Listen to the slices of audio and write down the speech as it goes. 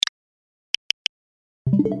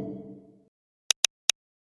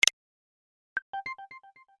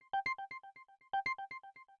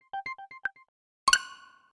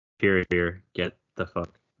Here. Get the fuck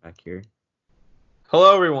back here.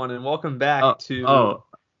 Hello, everyone, and welcome back to Oh.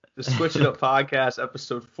 the Switch It Up Podcast,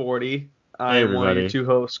 episode 40. I Hey, am one of your everybody. two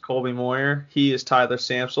hosts, Colby Moyer. He is Tyler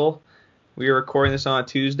Samsel. We are recording this on a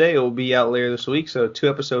Tuesday. It will be out later this week, so 2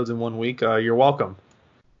 episodes in 1 week. You're welcome.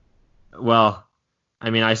 Well, I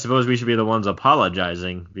mean, I suppose we should be the ones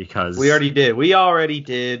apologizing because We already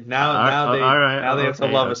did. Now they have to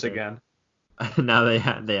love us again. Now they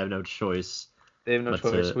have no choice. They have no but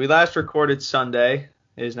choice. to- We last recorded Sunday.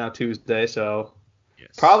 It is now Tuesday, so Yes.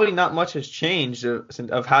 probably not much has changed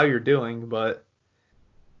of how you're doing. But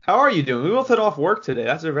how are you doing? We both had off work today.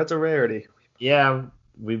 That's a rarity. Yeah,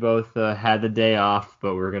 we both had the day off,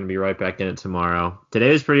 but we're gonna be right back in it tomorrow.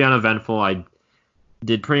 Today was pretty uneventful. I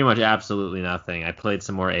did pretty much absolutely nothing. I played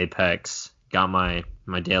some more Apex, got my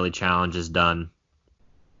daily challenges done.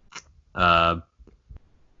 And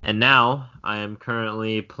now I am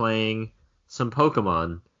currently playing some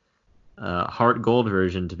Pokemon, Heart Gold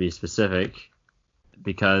version to be specific,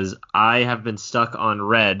 because I have been stuck on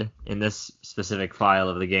Red in this specific file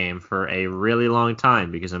of the game for a really long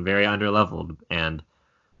time because I'm very underleveled, and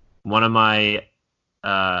one of my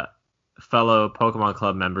fellow Pokemon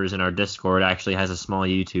Club members in our Discord actually has a small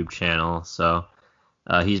YouTube channel, so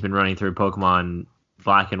he's been running through Pokemon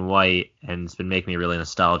Black and White, and it's been making me really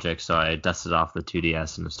nostalgic, so I dusted off the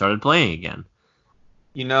 2DS and started playing again.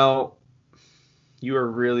 You know, you are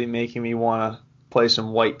really making me want to play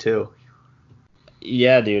some White too.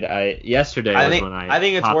 Yeah, dude. Yesterday was when I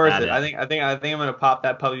think it's popped worth that it. in. I think I'm gonna pop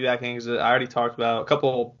that puppy back in because I already talked about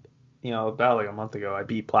about like a month ago. I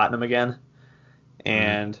beat Platinum again,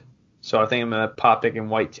 and so I think I'm gonna pop back in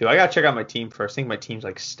White too. I gotta check out my team first. I think my team's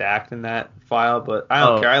like stacked in that file, but I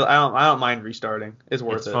don't care. I don't mind restarting. It's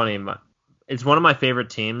worth It's it. funny. It's one of my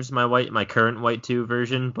favorite teams, my current White 2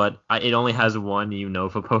 version, but it only has one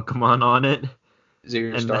Unova Pokemon on it. Is it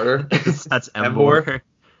your And starter? that's Emboar.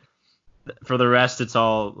 For the rest, it's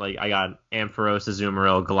all like I got Ampharos,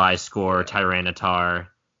 Azumarill, Gliscor, Tyranitar,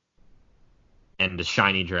 and a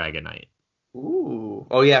shiny Dragonite. Ooh.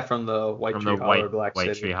 Oh yeah, from the White From Tree the Hollow, Black White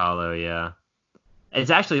City. Tree Hollow, yeah.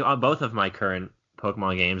 It's actually on both of my current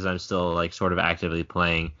Pokemon games I'm still like sort of actively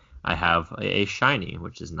playing. I have a shiny,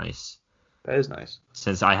 which is nice. That is nice.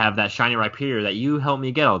 Since I have that shiny Rhyperior that you helped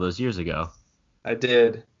me get all those years ago. I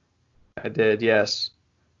did, yes.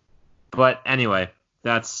 But anyway,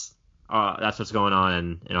 that's what's going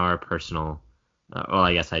on in our personal. Well,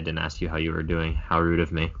 I guess I didn't ask you how you were doing. How rude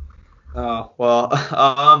of me. Oh, well,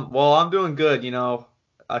 I'm doing good. You know,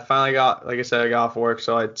 I finally got, like I said, I got off work,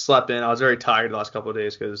 so I slept in. I was very tired the last couple of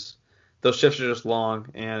days because those shifts are just long,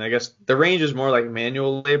 and I guess the range is more like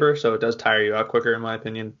manual labor, so it does tire you out quicker, in my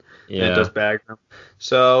opinion, than it does bag room.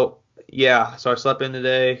 So yeah, so I slept in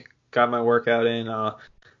today, got my workout in.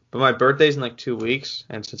 But my birthday's in like 2 weeks,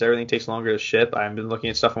 and since everything takes longer to ship, I've been looking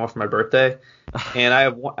at stuff I want for my birthday,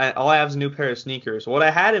 and all I have is a new pair of sneakers. What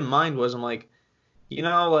I had in mind was I'm like,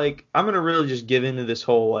 I'm gonna really just give into this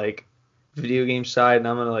whole like video game side, and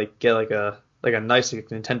I'm gonna like get like a nice like,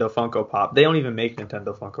 Nintendo Funko Pop. They don't even make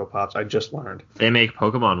Nintendo Funko Pops. I just learned. They make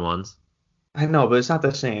Pokemon ones. I know, but it's not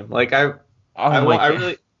the same. Like Oh my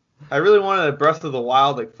God. I really wanted a Breath of the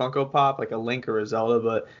Wild like Funko Pop, like a Link or a Zelda,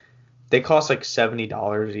 but they cost like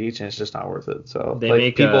 $70 each, and it's just not worth it. So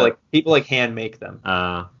people hand make them.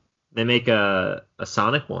 They make a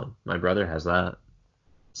Sonic one. My brother has that.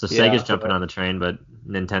 So Yeah, Sega's jumping on the train, but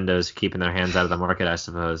Nintendo's keeping their hands out of the market, I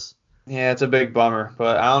suppose. Yeah, it's a big bummer,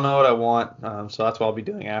 but I don't know what I want. So that's what I'll be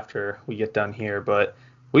doing after we get done here. But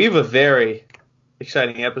we have a very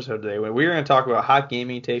exciting episode today. We're going to talk about hot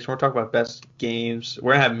gaming takes. We're going to talk about best games.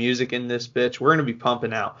 We're going to have music in this bitch. We're going to be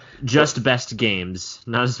pumping out. Just best games,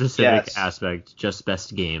 not a specific Yes. aspect. Just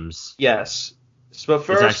best games. Yes. But It's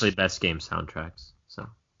first, actually best game soundtracks. So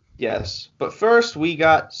yes. But first, we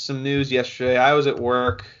got some news yesterday. I was at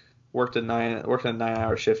work, worked a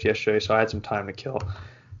 9-hour shift yesterday, so I had some time to kill.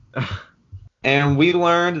 And we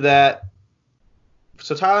learned that.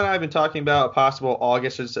 So Tyler and I have been talking about a possible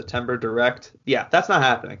August and September direct. Yeah, that's not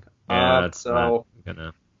happening. yeah, that's not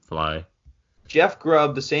gonna fly. Jeff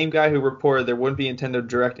Grubb, the same guy who reported there wouldn't be Nintendo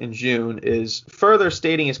Direct in June, is further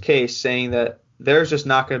stating his case, saying that there's just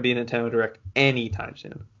not going to be a Nintendo Direct anytime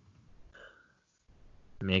soon.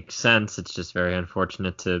 Makes sense. It's just very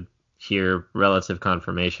unfortunate to hear relative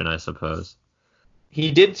confirmation, I suppose.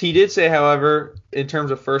 He did say, however, in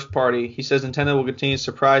terms of first party, he says Nintendo will continue to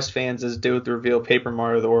surprise fans as it did with the reveal of Paper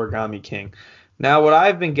Mario: The Origami King. Now, what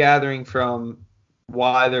I've been gathering from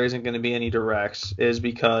why there isn't going to be any directs is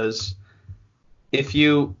because if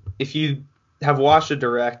you have watched a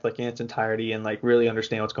direct like in its entirety and like really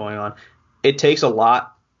understand what's going on, it takes a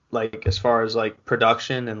lot like as far as like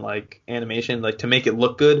production and like animation like to make it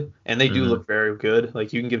look good, and they do Hmm. look very good.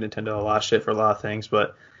 Like you can give Nintendo a lot of shit for a lot of things,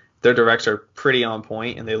 but their directs are pretty on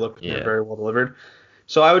point and they look they're Yeah. very well delivered.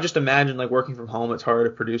 So I would just imagine like working from home, it's hard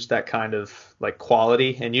to produce that kind of like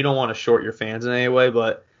quality, and you don't want to short your fans in any way.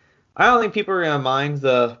 But I don't think people are gonna mind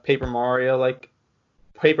the Paper Mario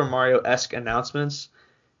esque announcements.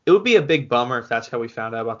 It would be a big bummer if that's how we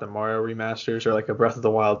found out about the Mario remasters or like a Breath of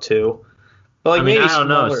the Wild 2. But I like mean, maybe I don't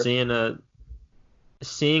know. smaller.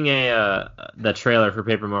 Seeing the trailer for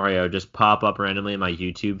Paper Mario just pop up randomly in my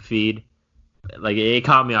YouTube feed, like it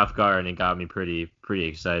caught me off guard and it got me pretty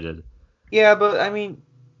excited. Yeah, but I mean,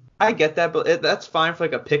 I get that, but that's fine for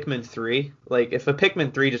like a Pikmin 3. Like if a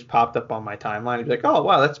Pikmin 3 just popped up on my timeline, I'd be like, oh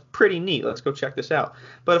wow, that's pretty neat. Let's go check this out.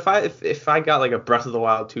 But if I got like a Breath of the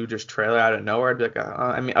Wild 2 just trailer out of nowhere, I'd be like,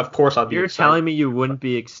 I mean, of course I'll be You're excited. telling me you wouldn't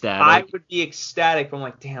be I ecstatic? would be ecstatic, but I'm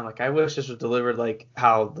like, damn, like I wish this was delivered like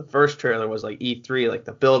how the first trailer was like E3, like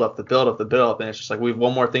the build up, the build up, the build up, and it's just like we have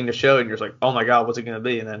one more thing to show, and you're just like, oh my god, what's it gonna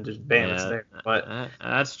be? And then just bam, it's Yeah, there. But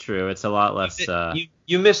that's true. It's a lot less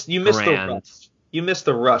you miss the grand. rush. You miss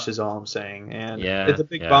the rush is all I'm saying, and it's Yeah, a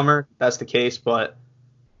big yeah. bummer that's the case, but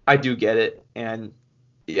I do get it, and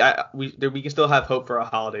yeah, we can still have hope for a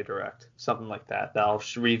holiday direct, something like that. That'll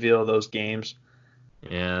reveal those games.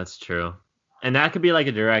 Yeah, that's true. And that could be like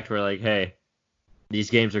a direct where like, hey, these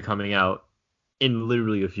games are coming out in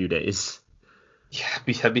literally a few days. Yeah,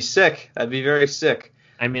 that'd be sick. That'd be very sick.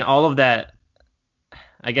 I mean, all of that,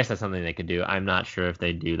 I guess that's something they could do. I'm not sure if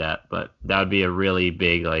they do that, but that would be a really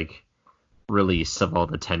big like release of all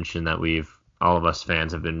the tension that all of us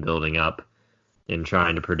fans have been building up in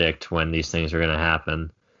trying to predict when these things are going to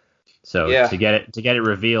happen. So Yeah. to get it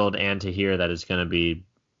revealed and to hear that it's going to be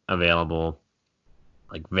available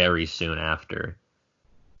like very soon after,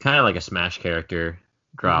 kind of like a Smash character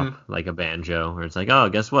drop, hmm like a Banjo, where it's like, oh,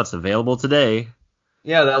 guess what's available today?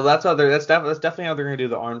 Yeah, that's how that's definitely how they're gonna do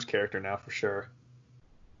the Arms character now for sure.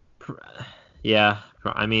 Yeah,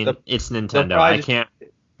 I They'll, mean, it's they'll Nintendo. probably I just can't.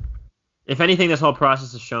 If anything, this whole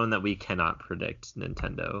process has shown that we cannot predict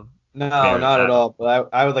Nintendo. no, Very. not at all. But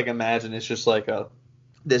I would like imagine it's just like a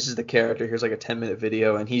this is the character. Here's like a 10-minute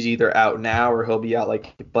video, and he's either out now or he'll be out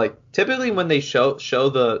like typically when they show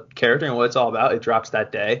the character and what it's all about, it drops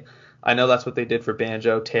that day. I know that's what they did for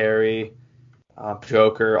Banjo, Terry,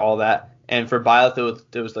 Joker, all that. And for Byleth,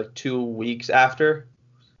 it was like 2 weeks after.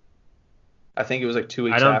 I think it was like two I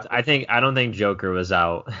weeks don't. after, I don't think Joker was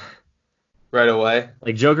out. right away.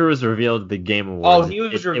 Like Joker was revealed at the Game Oh, Awards. he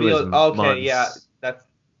was It was revealed. Okay, yeah, months.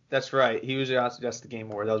 that's right. He was just the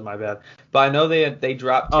Game Award. That was my bad. But I know they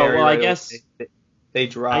dropped Oh Terry well, I right away. guess. They I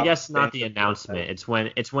dropped guess not the Banjo. announcement.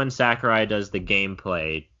 It's when Sakurai does the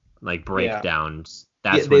gameplay like Yeah, breakdowns.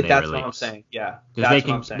 yeah, That's when they that's what I'm release. saying. Yeah, Because that's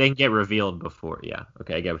what I'm saying. they can get revealed before. Yeah.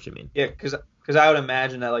 Okay, I get what you mean. Yeah, because I would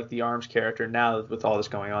imagine that like the Arms character now with all this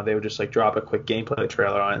going on, they would just like drop a quick gameplay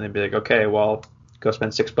trailer on it and then be like, okay, well, go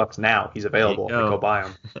spend $6 now. He's There you available. Like, go go. buy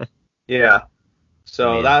him. Yeah. I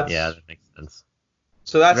So mean, yeah, that makes sense.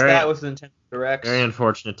 that's that Very with Nintendo Directs. very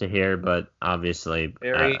unfortunate to hear, but obviously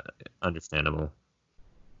Very understandable.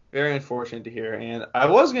 very unfortunate to hear. And I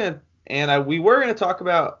was gonna we were gonna talk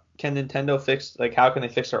about can Nintendo fix like how can they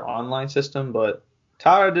fix their online system, but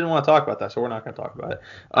Tyler didn't want to talk about that, so we're not gonna talk about it.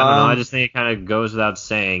 I don't know. I just think it kind of goes without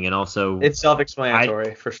saying, and also It's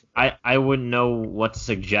self-explanatory for sure. I wouldn't know what to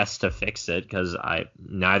suggest to fix it because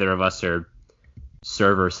neither of us are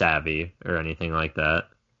server savvy or anything like that.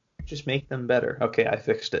 Just make them better. Okay, I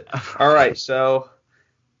fixed it. All right, so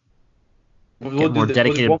we'll Get do more this.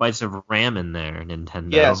 dedicated bytes of RAM in there,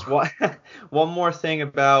 Nintendo. Yes, one more thing,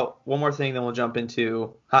 then we'll jump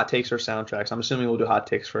into hot takes or soundtracks. I'm assuming we'll do hot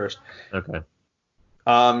takes first. Okay.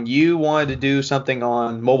 You wanted to do something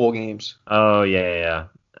on mobile games. Oh yeah.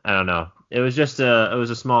 I don't know. It was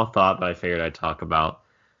a small thought, but I figured I'd talk about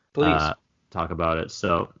Please. it.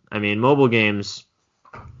 So I mean, mobile games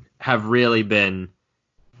have really been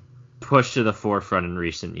pushed to the forefront in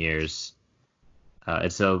recent years.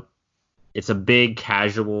 It's a big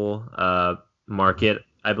casual market,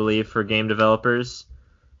 I believe, for game developers,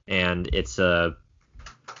 and it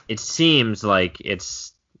seems like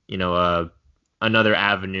it's another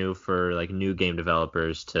avenue for like new game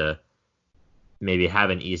developers to maybe have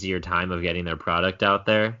an easier time of getting their product out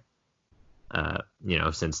there.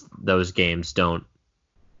 Since those games don't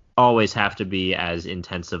always have to be as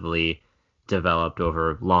intensively developed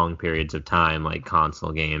over long periods of time like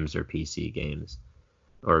console games or PC games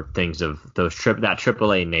or things of that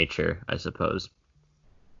AAA nature, I suppose.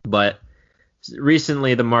 But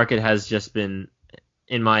recently the market has just been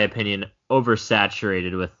in my opinion,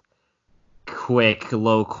 oversaturated with quick,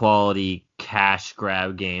 low quality cash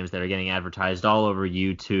grab games that are getting advertised all over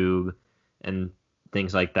YouTube and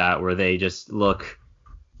things like that, where they just look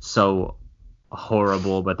so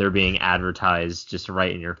horrible, but they're being advertised just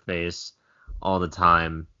right in your face all the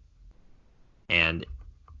time. And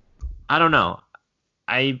I don't know.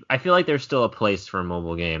 I feel like there's still a place for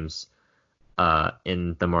mobile games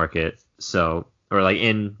in the market. So, or like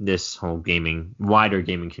in this whole wider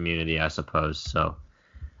gaming community, I suppose. So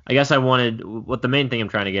I guess what the main thing I'm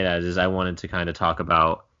trying to get at is I wanted to kind of talk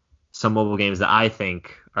about some mobile games that I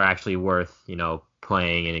think are actually worth,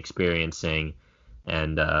 playing and experiencing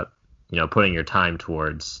and, putting your time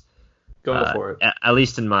towards. Go for it. At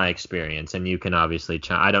least in my experience. And you can obviously,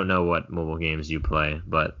 I don't know what mobile games you play,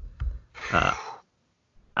 but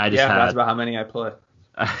that's about how many I play.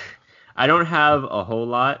 I don't have a whole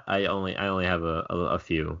lot. I only have a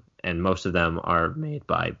few, and most of them are made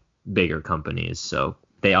by bigger companies, so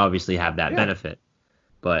they obviously have that benefit.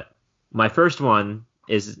 But my first one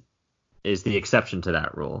is the exception to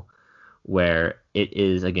that rule, where it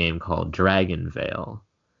is a game called Dragonvale.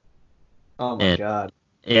 Oh my god.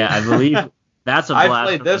 Yeah, I believe that's a blast. I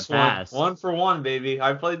played this one. Past. 1-for-1, baby.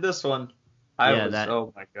 I played this one.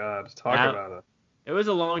 Oh my god. Talk about it. It was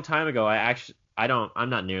a long time ago. I'm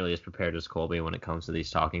not nearly as prepared as Colby when it comes to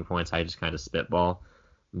these talking points. I just kind of spitball.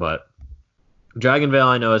 But Dragonvale,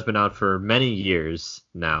 I know, has been out for many years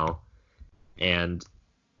now, and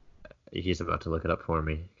he's about to look it up for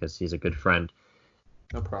me because he's a good friend.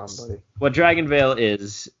 No problem, buddy. What Dragonvale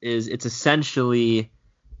is it's essentially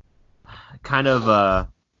kind of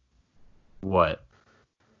what?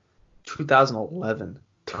 2011.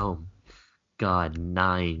 Oh God,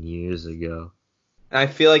 9 years ago. And I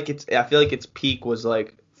feel like its peak was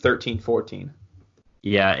like 13, 14.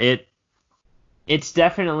 Yeah, it's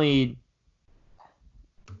definitely.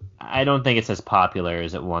 I don't think it's as popular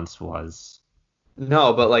as it once was.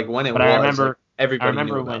 No, but like when it was, I remember, like, everybody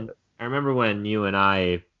knew about it. I remember when you and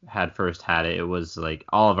I had first had it. It was like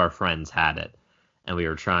all of our friends had it, and we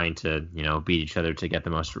were trying to, beat each other to get the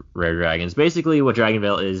most rare dragons. Basically, what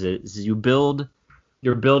Dragonvale is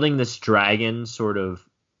you're building this dragon sort of.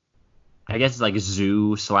 I guess it's like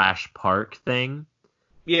zoo/park thing.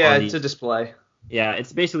 Yeah, it's a display. Yeah,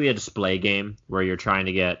 it's basically a display game where you're trying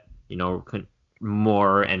to get,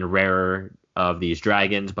 more and rarer of these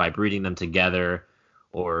dragons by breeding them together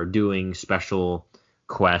or doing special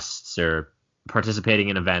quests or participating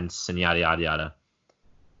in events and yada, yada, yada.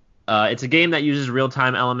 It's a game that uses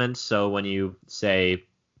real-time elements, so when you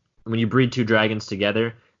breed two dragons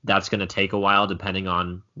together, that's going to take a while depending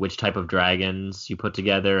on which type of dragons you put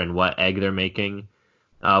together and what egg they're making.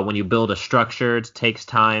 When you build a structure, it takes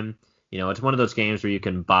time. It's one of those games where you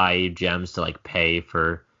can buy gems to like pay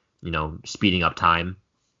for, speeding up time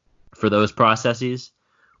for those processes,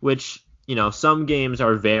 which, some games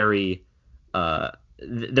are very,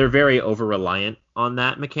 they're very over-reliant on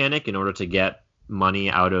that mechanic in order to get money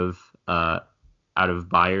out of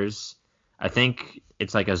buyers. I think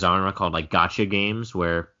it's like a genre called like gacha games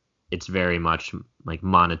where it's very much like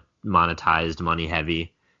monetized, money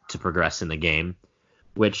heavy to progress in the game,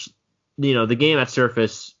 which, the game at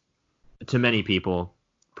surface to many people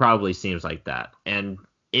probably seems like that. And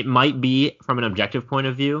it might be from an objective point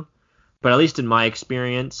of view, but at least in my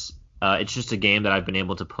experience, it's just a game that I've been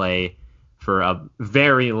able to play for a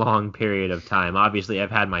very long period of time. Obviously, I've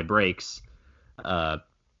had my breaks,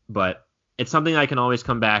 but it's something I can always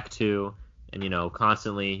come back to and,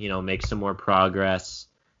 constantly, make some more progress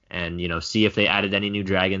and, see if they added any new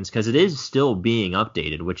dragons, because it is still being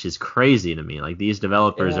updated, which is crazy to me. Like, these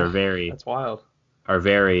developers that's wild. Are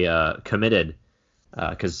very committed,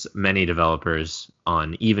 because many developers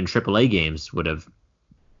on even AAA games would have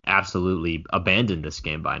absolutely abandoned this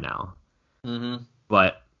game by now. Mm-hmm.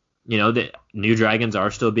 But, the new dragons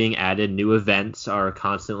are still being added. New events are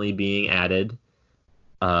constantly being added.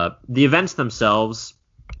 The events themselves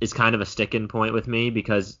is kind of a sticking point with me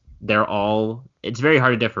because it's very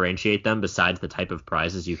hard to differentiate them besides the type of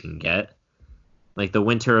prizes you can get. Like the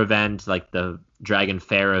winter event, like the Dragon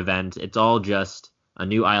Fair event, it's all just a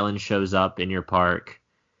new island shows up in your park.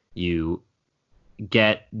 You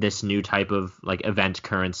get this new type of like event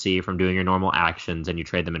currency from doing your normal actions and you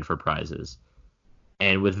trade them in for prizes.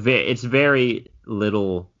 And it's very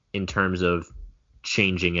little in terms of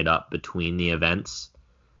changing it up between the events.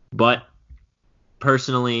 But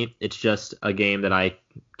personally, it's just a game that I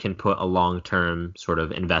can put a long-term sort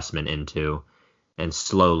of investment into and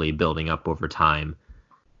slowly building up over time.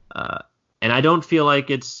 And I don't feel like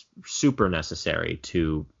it's super necessary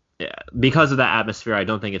because of that atmosphere, I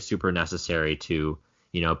don't think it's super necessary to,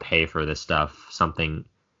 pay for this stuff. Something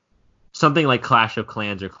like Clash of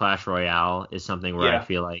Clans or Clash Royale is something where I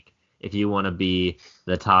feel like if you want to be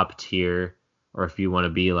the top tier, or if you want to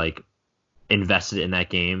be like invested in that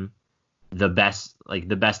game, the best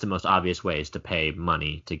and most obvious way is to pay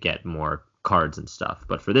money to get more cards and stuff.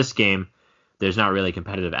 But for this game, there's not really a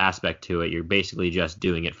competitive aspect to it. You're basically just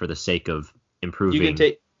doing it for the sake of improving.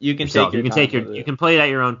 You can play it at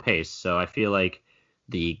your own pace. So I feel like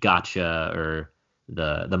the gacha or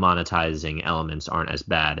the monetizing elements aren't as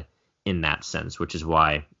bad in that sense, which is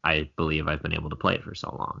why I believe I've been able to play it for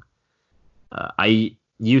so long. I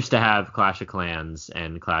used to have Clash of Clans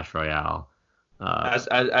and Clash Royale.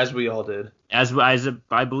 As we all did. As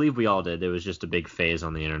I believe we all did. It was just a big phase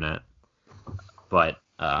on the internet. But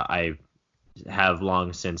I have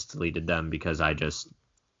long since deleted them because I don't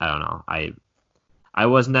know. I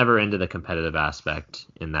was never into the competitive aspect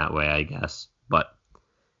in that way, I guess. But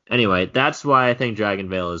anyway, that's why I think Dragon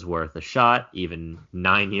Veil is worth a shot, even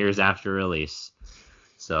 9 years after release.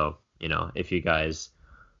 So, if you guys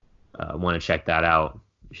want to check that out,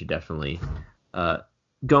 you should definitely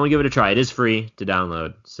go and give it a try. It is free to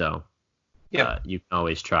download, so you can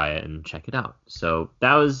always try it and check it out. So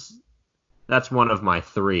that's one of my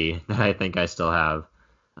 3 that I think I still have.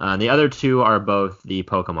 The other 2 are both the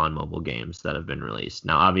Pokemon mobile games that have been released.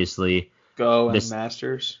 Now, obviously, Go and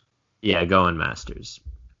Masters. Yeah, Go and Masters.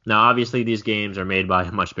 Now, obviously, these games are made by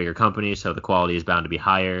a much bigger company, so the quality is bound to be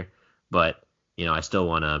higher. But I still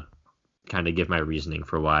want to kind of give my reasoning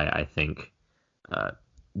for why I think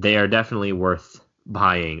they are definitely worth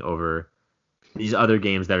buying over these other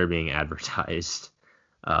games that are being advertised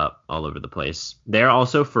all over the place. They're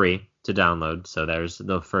also free to download, so there's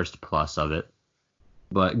the first plus of it.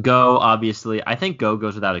 But Go, obviously, I think Go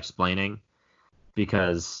goes without explaining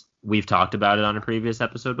because we've talked about it on a previous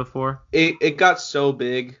episode before. It got so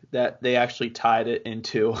big that they actually tied it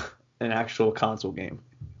into an actual console game.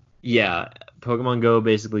 Yeah, Pokemon Go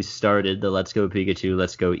basically started the Let's Go Pikachu,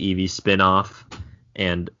 Let's Go Eevee spin-off,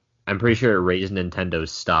 and I'm pretty sure it raised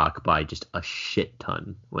Nintendo's stock by just a shit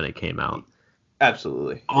ton when it came out.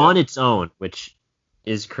 Absolutely. On its own, which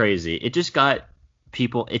is crazy. It just got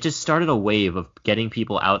people, it just started a wave of getting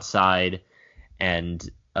people outside and,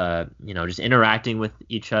 just interacting with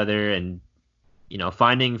each other and,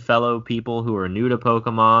 finding fellow people who are new to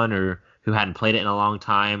Pokemon or who hadn't played it in a long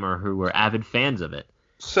time or who were avid fans of it.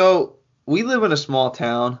 So we live in a small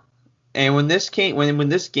town, and when this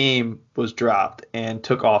game was dropped and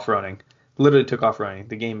literally took off running,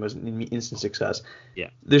 the game was an instant success. Yeah.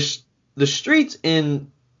 The streets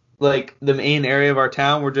in like the main area of our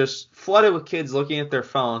town were just flooded with kids looking at their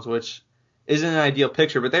phones, which isn't an ideal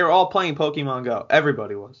picture, but they were all playing Pokemon Go.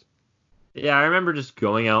 Everybody was. Yeah, I remember just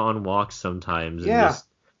going out on walks sometimes. And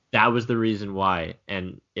that was the reason why,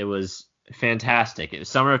 and it was fantastic. It was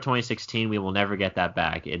summer of 2016. We will never get that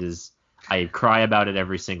back. It is. I cry about it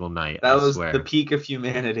every single night. That was the peak of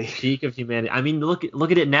humanity. Peak of humanity. I mean, look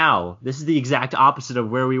at it now. This is the exact opposite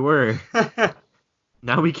of where we were.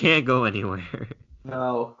 Now we can't go anywhere.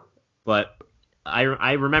 No. But I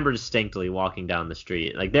remember distinctly walking down the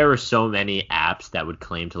street. Like, there were so many apps that would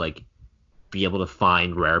claim to like be able to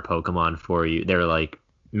find rare Pokemon for you. They were like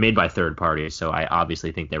made by third parties, so I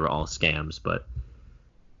obviously think they were all scams. But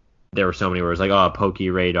there were so many where it was like, oh, Poke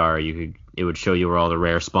Radar. It would show you where all the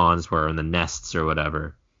rare spawns were in the nests or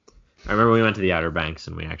whatever. I remember we went to the Outer Banks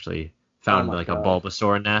and we actually found a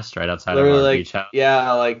Bulbasaur nest right outside of our beach house.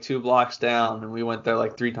 Yeah, like 2 blocks down, and we went there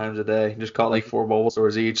like 3 times a day. Just caught like 4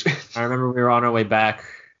 Bulbasaurs each. I remember we were on our way back.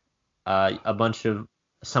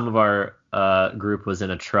 Some of our group was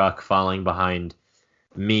in a truck following behind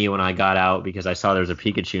me when I got out because I saw there was a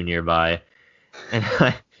Pikachu nearby. And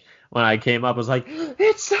when I came up, I was like,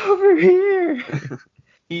 it's over here.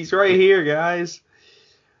 He's right here, guys.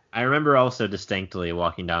 I remember also distinctly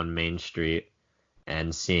walking down Main Street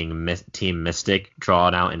and seeing Team Mystic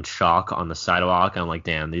drawn out in chalk on the sidewalk. And I'm like,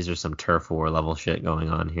 damn, these are some Turf War level shit going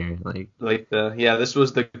on here. This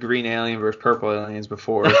was the Green Alien versus Purple Aliens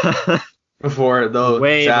before before those.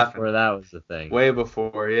 Way before that was the thing. Way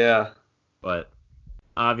before, yeah. But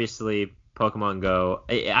obviously, Pokemon Go.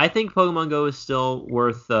 I think Pokemon Go is still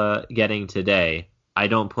worth getting today. I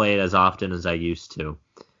don't play it as often as I used to,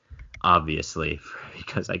 obviously,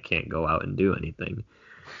 because I can't go out and do anything.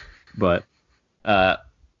 But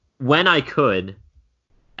when I could,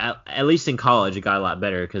 at least in college, it got a lot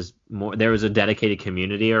better because there was a dedicated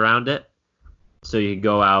community around it. So you could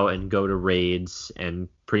go out and go to raids and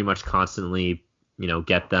pretty much constantly,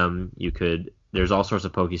 get them. There's all sorts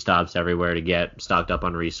of Pokestops everywhere to get stocked up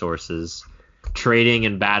on resources. Trading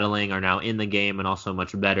and battling are now in the game and also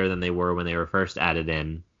much better than they were when they were first added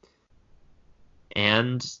in.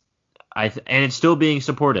 and and it's still being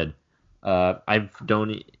supported.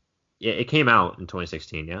 It came out in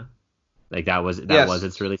 2016, yeah. Like that was Yes,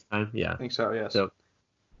 its release time, yeah. I think so. Yes. So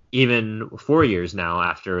even 4 years now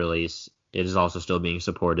after release, it is also still being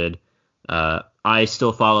supported. I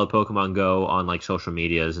still follow Pokemon Go on like social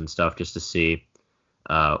medias and stuff just to see,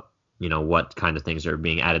 what kind of things are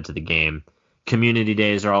being added to the game. Community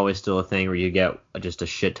days are always still a thing where you get just a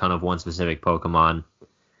shit ton of one specific Pokemon.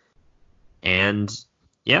 And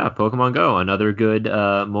yeah, Pokemon Go, another good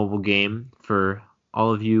mobile game for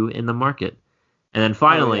all of you in the market. And then Oh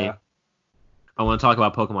finally, yeah. I want to talk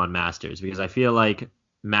about Pokemon Masters because I feel like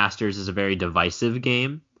Masters is a very divisive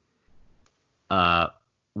game,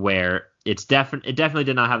 where it definitely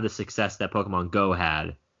did not have the success that Pokemon Go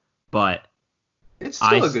had, but It's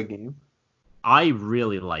I still a good game. I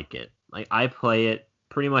really like it. Like I play it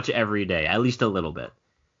pretty much every day, at least a little bit.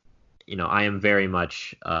 I am very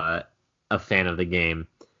much a fan of the game.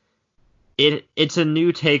 It's a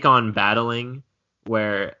new take on battling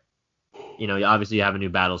where obviously you have a new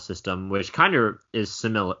battle system which kind of is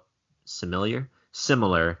similar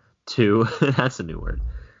to that's a new word.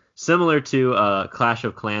 Similar to Clash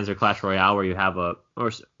of Clans or Clash Royale where you have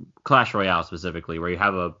Clash Royale specifically where you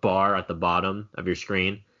have a bar at the bottom of your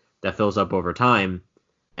screen that fills up over time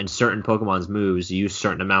and certain Pokemon's moves use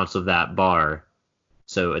certain amounts of that bar.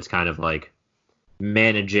 So it's kind of like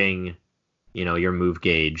managing, your move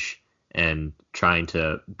gauge and trying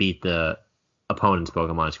to beat the opponent's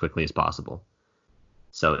Pokemon as quickly as possible.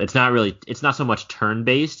 So it's not so much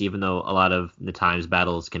turn-based, even though a lot of the times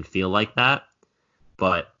battles can feel like that,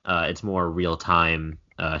 but it's more real-time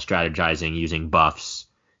strategizing using buffs,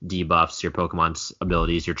 debuffs, your Pokemon's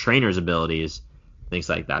abilities, your trainer's abilities, things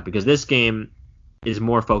like that. Because this game is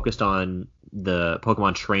more focused on the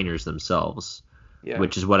Pokemon trainers themselves, Yeah.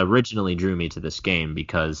 which is what originally drew me to this game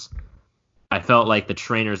because I felt like the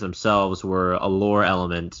trainers themselves were a lore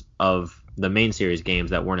element of the main series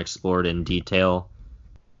games that weren't explored in detail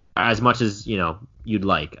as much as, you'd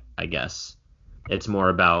like, I guess. It's more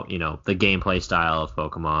about, the gameplay style of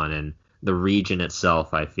Pokemon and the region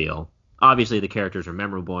itself, I feel. Obviously, the characters are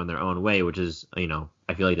memorable in their own way, which is,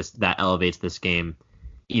 I feel like that elevates this game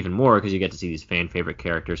even more because you get to see these fan favorite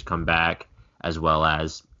characters come back as well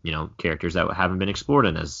as, characters that haven't been explored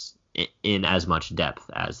in as much depth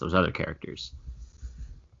as those other characters.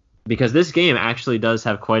 Because this game actually does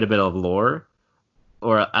have quite a bit of lore,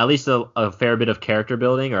 or at least a fair bit of character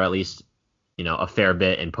building, or at least, a fair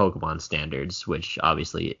bit in Pokemon standards, which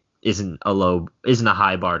obviously isn't a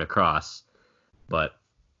high bar to cross. But,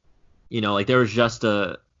 like there was just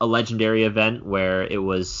a legendary event where it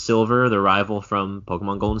was Silver, the rival from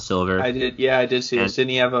Pokemon Gold and Silver. I did see this. Didn't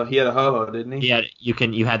he had a Ho-Oh, didn't he? Yeah,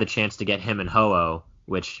 you had the chance to get him and Ho-Oh,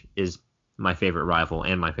 which is my favorite rival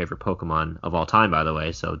and my favorite Pokemon of all time, by the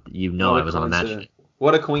way. So I was on that shit.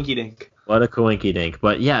 What a coinky dink. What a coinky dink.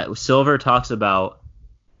 But yeah, Silver talks about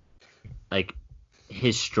like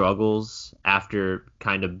his struggles after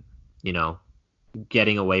kind of,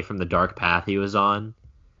 getting away from the dark path he was on.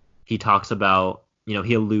 He talks about,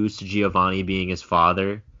 he alludes to Giovanni being his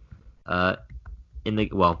father. He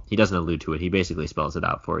doesn't allude to it. He basically spells it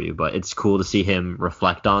out for you, but it's cool to see him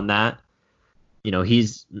reflect on that.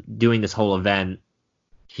 He's doing this whole event.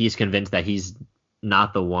 He's convinced that he's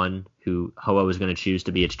not the one who Ho-Oh is going to choose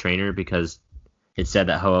to be its trainer because it said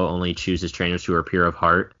that Ho-Oh only chooses trainers who are pure of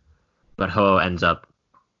heart, but Ho-Oh ends up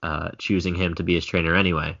choosing him to be his trainer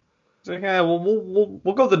anyway. It's like,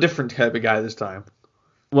 we'll go with a different type of guy this time.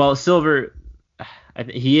 Well, Silver,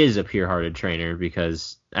 he is a pure-hearted trainer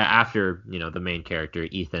because after the main character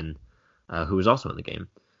Ethan, who was also in the game,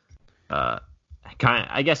 I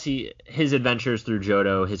guess his adventures through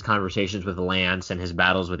Johto, his conversations with Lance, and his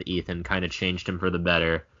battles with Ethan kind of changed him for the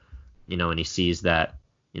better. And he sees that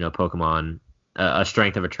Pokemon, a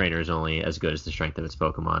strength of a trainer is only as good as the strength of its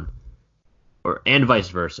Pokemon, and vice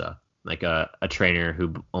versa. Like a trainer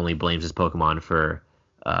who only blames his Pokemon for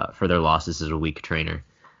their losses is a weak trainer.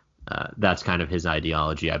 That's kind of his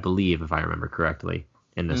ideology, I believe, if I remember correctly,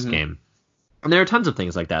 in this game. And there are tons of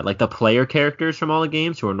things like that. Like the player characters from all the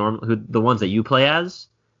games who are the ones that you play as,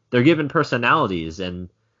 they're given personalities and,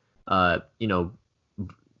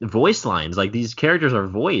 voice lines. Like these characters are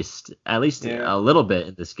voiced at least a little bit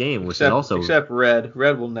in this game, which is also except Red.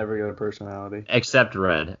 Red will never get a personality. Except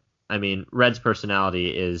Red. I mean, Red's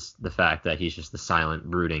personality is the fact that he's just the silent,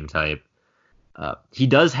 brooding type. He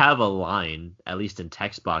does have a line, at least in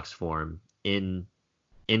text box form, in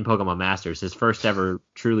Pokemon Masters, his first ever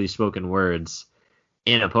truly spoken words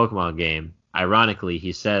in a Pokemon game. Ironically,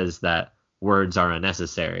 he says that words are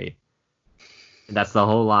unnecessary. And that's the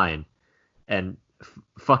whole line. And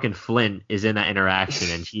fucking Flint is in that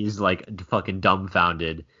interaction and he's like fucking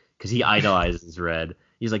dumbfounded because he idolizes Red.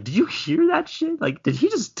 He's like, did you hear that shit? Like, did he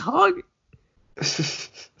just talk?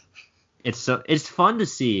 It's fun to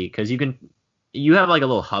see because you have like a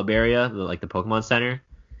little hub area, like the Pokemon Center,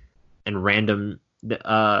 and random.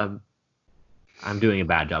 I'm doing a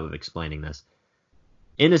bad job of explaining this.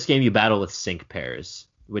 In this game, you battle with sync pairs,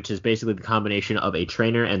 which is basically the combination of a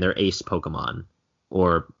trainer and their ace Pokemon,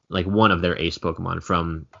 or like one of their ace Pokemon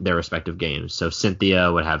from their respective games. So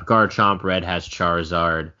Cynthia would have Garchomp, Red has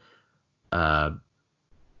Charizard,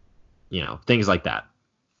 things like that.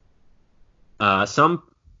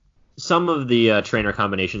 Some of the trainer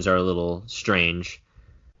combinations are a little strange,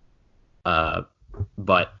 but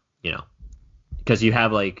because you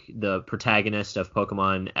have like the protagonist of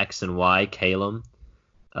Pokemon X and Y, Calum,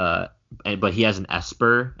 but he has an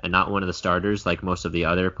Esper and not one of the starters like most of the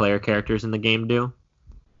other player characters in the game do.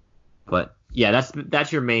 But yeah,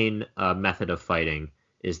 that's your main method of fighting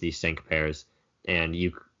is these sync pairs, and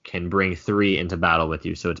you can bring 3 into battle with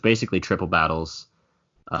you. So it's basically triple battles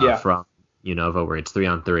from Unova, where it's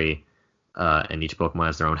 3-on-3, and each Pokemon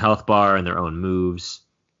has their own health bar and their own moves.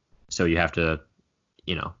 So you have to,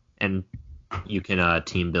 and you can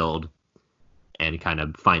team build and kind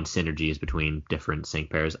of find synergies between different sync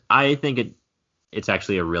pairs. I think it's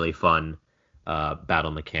actually a really fun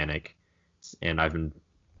battle mechanic, and I've been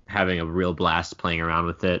having a real blast playing around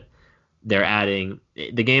with it.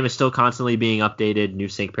 The game is still constantly being updated. New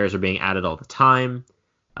sync pairs are being added all the time.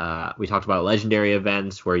 We talked about legendary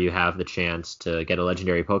events where you have the chance to get a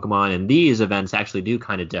legendary Pokemon, and these events actually do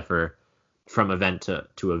kind of differ from event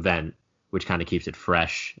to event, which kind of keeps it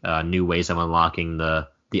fresh. New ways of unlocking the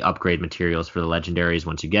upgrade materials for the legendaries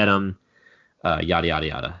once you get them, yada, yada,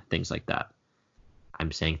 yada, things like that.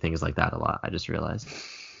 I'm saying things like that a lot, I just realized.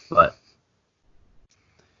 But,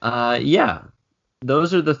 yeah,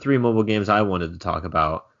 those are the 3 mobile games I wanted to talk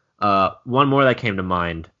about. One more that came to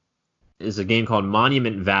mind is a game called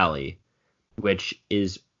Monument Valley, which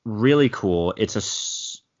is really cool.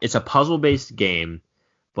 It's a puzzle-based game,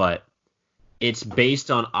 but it's based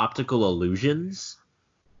on optical illusions.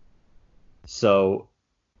 So,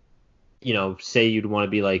 say you'd want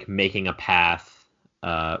to be like making a path.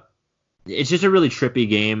 It's just a really trippy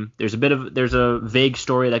game. There's a vague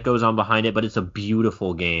story that goes on behind it, but it's a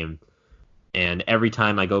beautiful game. And every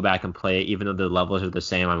time I go back and play it, even though the levels are the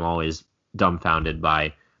same, I'm always dumbfounded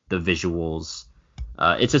by the visuals.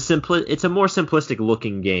 It's a more simplistic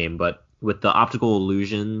looking game, but with the optical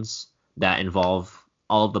illusions that involve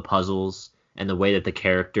all of the puzzles and the way that the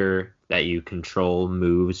character that you control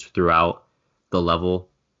moves throughout the level,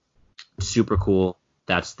 super cool.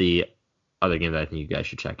 That's the other game that I think you guys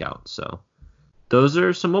should check out. So those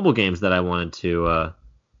are some mobile games that I wanted to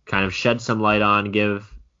kind of shed some light on,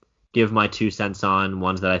 give my 2 cents on,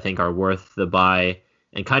 ones that I think are worth the buy,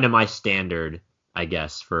 and kind of my standard, I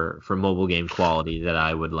guess, for mobile game quality that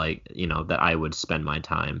I would like, that I would spend my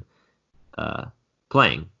time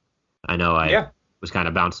playing. I know I was kind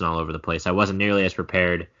of bouncing all over the place. I wasn't nearly as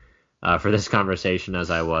prepared for this conversation as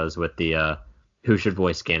I was with the who should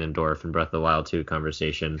voice Ganondorf in Breath of the Wild 2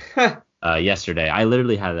 conversation yesterday. I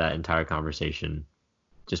literally had that entire conversation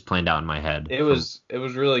just planned out in my head. It was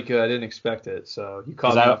really good. I didn't expect it. So you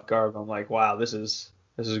caught me off guard. I'm like, wow, this is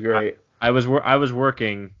great. I was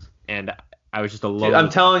working and I was just alone. Dude, I'm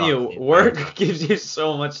telling you, work gives you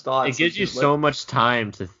so much thought. It gives you so much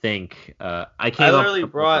time to think. I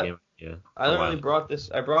brought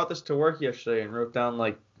this to work yesterday and wrote down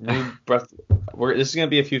like new breath. This is gonna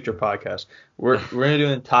be a future podcast. We're gonna do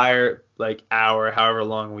an entire like hour, however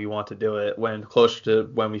long we want to do it, when closer to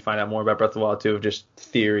when we find out more about Breath of the Wild 2, of just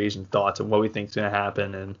theories and thoughts and what we think is gonna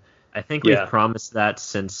happen. And I think we've promised that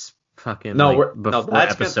since fucking before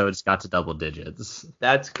episodes got to double digits.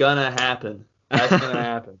 That's gonna happen.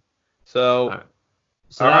 So, that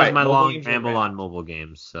was my long ramble on mobile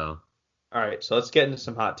games. So. All right, so let's get into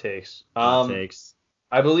some hot takes. Hot takes.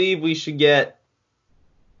 I believe we should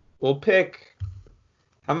we'll pick,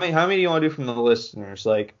 how many do you want to do from the listeners?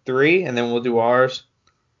 Like 3, and then we'll do ours?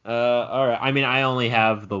 All right. I mean, I only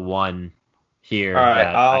have the one here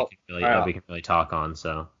that we can really talk on,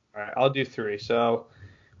 so. All right, I'll do 3. So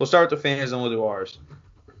we'll start with the fans, and we'll do ours.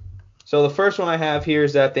 So the first one I have here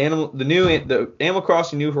is that the Animal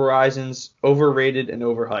Crossing New Horizons, overrated and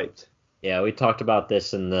overhyped. Yeah, we talked about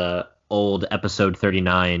this in the old episode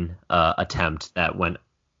 39 attempt that went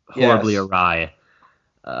horribly awry.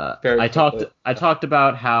 I talked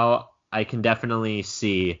about how I can definitely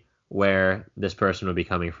see where this person would be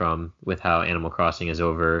coming from with how Animal Crossing is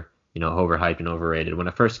overhyped and overrated. When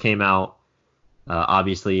it first came out,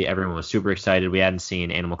 Obviously, everyone was super excited. We hadn't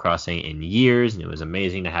seen Animal Crossing in years, and it was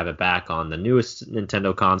amazing to have it back on the newest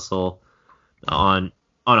Nintendo console, on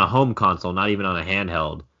a home console, not even on a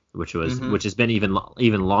handheld, Hmm. which has been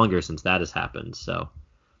even longer since that has happened. So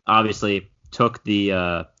obviously took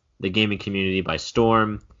the gaming community by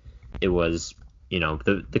storm. It was,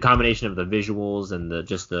 the combination of the visuals and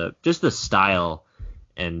the style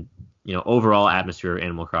and overall atmosphere of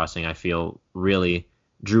Animal Crossing, I feel really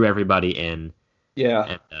drew everybody in,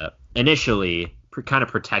 Yeah. and initially kind of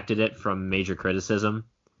protected it from major criticism.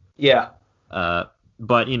 Yeah. Uh,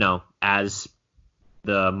 but as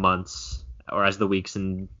the months or as the weeks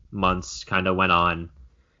and months kind of went on,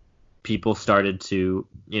 people started to,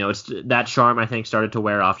 it's that charm I think started to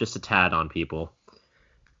wear off just a tad on people,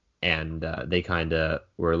 and they kind of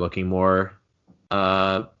were looking more.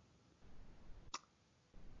 How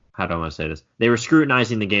do I want to say this? They were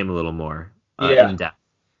scrutinizing the game a little more Yeah. in depth.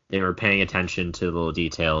 They were paying attention to the little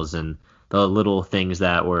details and the little things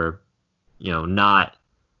that were, not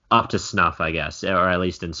up to snuff, I guess, or at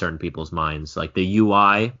least in certain people's minds. Like the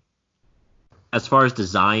UI, as far as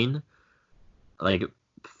design, like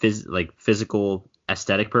like physical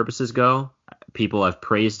aesthetic purposes go, people have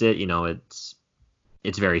praised it.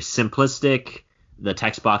 It's very simplistic. The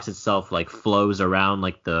text box itself like flows around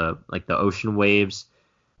like the ocean waves.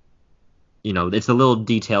 It's the little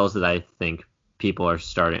details that I think people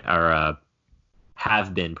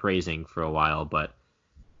have been praising for a while, but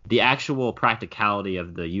the actual practicality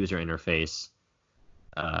of the user interface,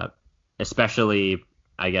 uh, especially,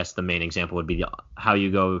 I guess the main example would be how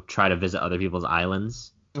you go try to visit other people's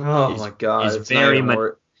islands, Oh is my God, is it's not very even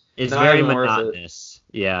worth. is Not very even worth it. monotonous.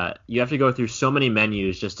 Yeah, you have to go through so many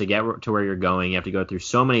menus just to get to where you're going. You have to go through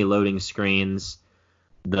so many loading screens.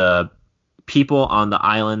 The people on the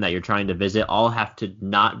island that you're trying to visit all have to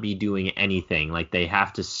not be doing anything. Like they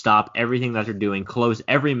have to stop everything that they're doing, close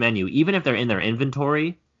every menu, even if they're in their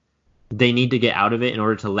inventory. They need to get out of it in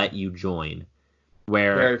order to let you join.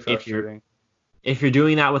 Where Very frustrating. if you're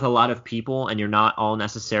doing that with a lot of people and you're not all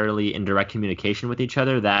necessarily in direct communication with each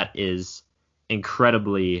other, that is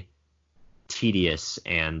incredibly tedious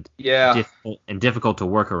and Yeah. difficult to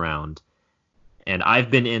work around. And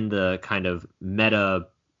I've been in the kind of meta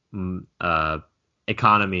uh,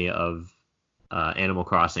 economy of Animal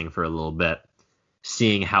Crossing for a little bit,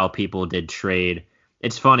 seeing how people did trade.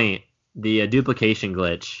 It's funny, the duplication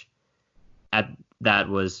glitch at that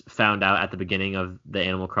was found out at the beginning of the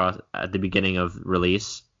Animal Cross at the beginning of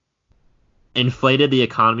release inflated the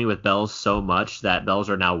economy with bells so much that bells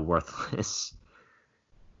are now worthless.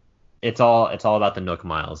 It's all about the Nook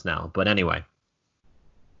miles now. But anyway,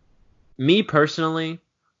 me personally,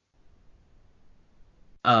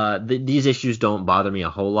 these issues don't bother me a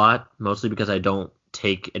whole lot, mostly because I don't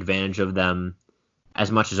take advantage of them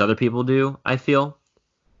as much as other people do, I feel.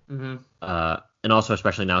 Hmm. And also,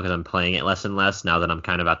 especially now because I'm playing it less and less, now that I'm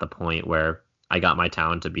kind of at the point where I got my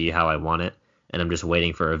town to be how I want it, and I'm just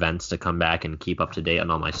waiting for events to come back and keep up to date on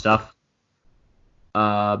all my stuff.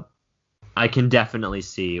 Uh, I can definitely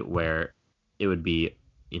see where it would be,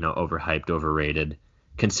 overhyped, overrated,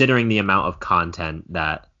 considering the amount of content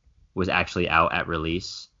that was actually out at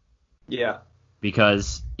release. Yeah.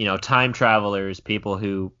 Because, time travelers, people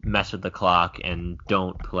who mess with the clock and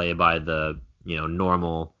don't play by the,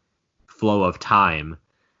 normal flow of time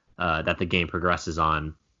that the game progresses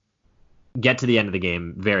on, get to the end of the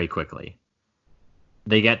game very quickly.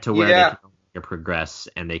 They get to where they Yeah. can no longer progress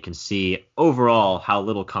and they can see overall how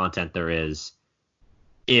little content there is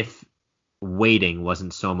if waiting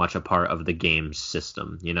wasn't so much a part of the game's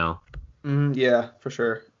system. Yeah, for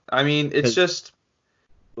sure. I mean, it's 'Cause- just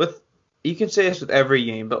with you can say this with every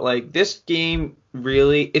game, but like this game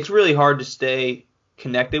really, it's really hard to stay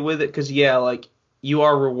connected with it because yeah, like you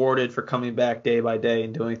are rewarded for coming back day by day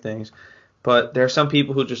and doing things, but there are some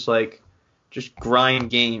people who just grind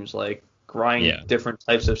games, like yeah. grind different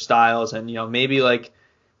types of styles, and maybe like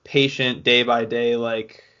patient day by day,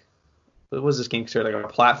 like what was this game considered,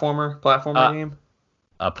 like a platformer Uh, game?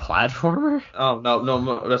 a platformer? Oh no,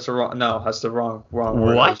 no, that's the wrong. No, that's the wrong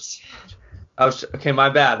word. What? I was okay. My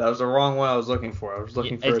bad. That was the wrong one I was looking for. I was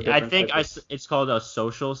looking for a I different think type of. it's called a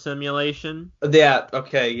social simulation. Yeah.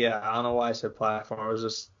 Okay. Yeah. I don't know why I said platform. It was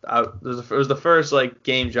just. It was the first like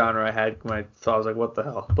game genre I had when I thought I was like, what the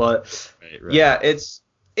hell? But Right, right. yeah, it's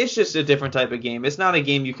just a different type of game. It's not a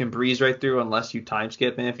game you can breeze right through unless you time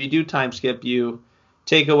skip. And if you do time skip, you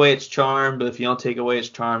take away its charm. But if you don't take away its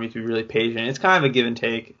charm, you have to be really patient. It's kind of a give and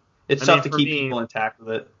take. It's I mean, tough to for keep me, people intact with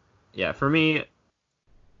it. yeah, for me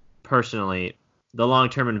personally, the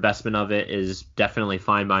long-term investment of it is definitely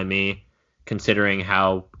fine by me, considering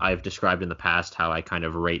how I've described in the past how I kind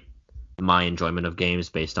of rate my enjoyment of games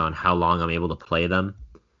based on how long I'm able to play them.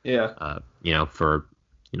 Yeah. For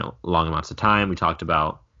long amounts of time. We talked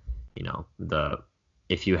about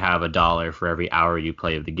if you have $1 for every hour you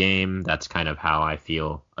play of the game, that's kind of how I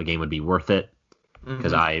feel a game would be worth it,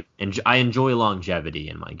 because I enjoy longevity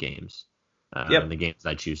in my games, in the games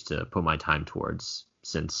I choose to put my time towards,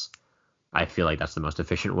 since I feel like that's the most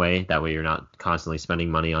efficient way. That way you're not constantly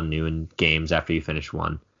spending money on new games after you finish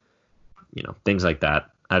one. Things like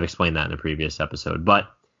that. I've explained that in a previous episode, but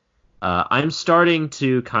I'm starting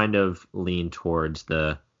to kind of lean towards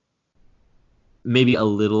the maybe a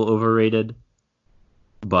little overrated,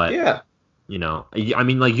 but Yeah. I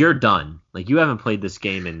mean, like, you're done. Like, you haven't played this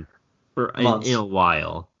game in a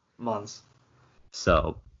while. Months.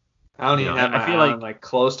 So I don't even have I feel like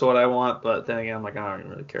close to what I want, but then again, I'm like, I don't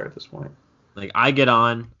even really care at this point. Like, I get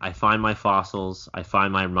on, I find my fossils, I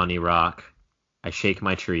find my money rock, I shake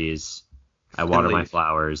my trees, I water my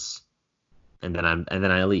flowers, and then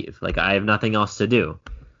I leave. Like, I have nothing else to do.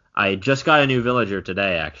 I just got a new villager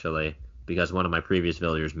today, actually, because one of my previous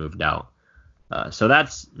villagers moved out. So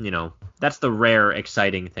that's the rare,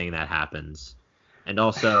 exciting thing that happens. And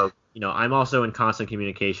also, I'm also in constant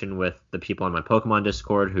communication with the people on my Pokemon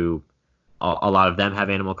Discord, who a lot of them have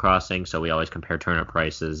Animal Crossing, so we always compare turnip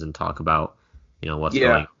prices and talk about, what's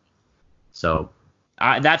going on. So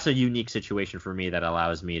that's a unique situation for me that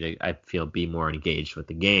allows me to, I feel, be more engaged with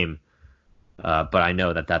the game. But I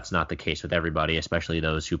know that that's not the case with everybody, especially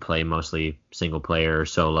those who play mostly single player or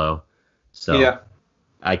solo. So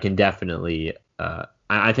I can definitely,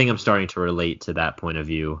 I think I'm starting to relate to that point of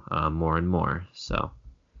view more and more. So.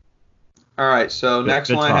 All right. So next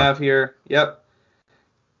good one talk. I have here. Yep.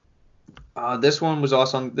 This one was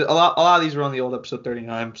also on a lot of these were on the old episode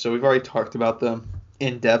 39, so we've already talked about them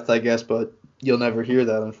in depth, I guess, but you'll never hear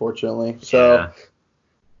that, unfortunately. So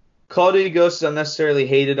Call of Duty Ghosts is unnecessarily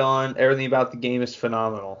hated on. Everything about the game is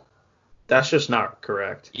phenomenal. That's just not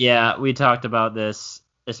correct. Yeah, we talked about this,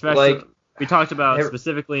 especially we talked about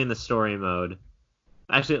specifically in the story mode.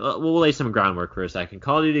 Actually, we'll lay some groundwork for a second.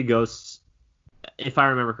 Call of Duty Ghosts, if I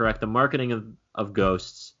remember correct, the marketing of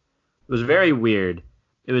Ghosts was very weird.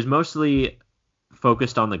 It was mostly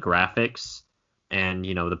focused on the graphics and,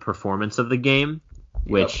 the performance of the game,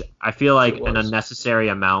 which I feel like an unnecessary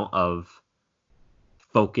amount of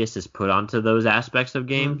focus is put onto those aspects of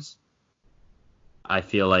games. I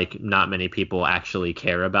feel like not many people actually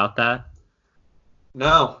care about that.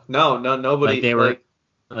 No, nobody. Like, they were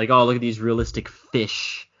like, oh, look at these realistic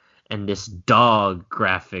fish and this dog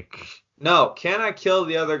graphic. No, can I kill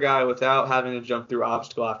the other guy without having to jump through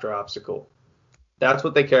obstacle after obstacle? That's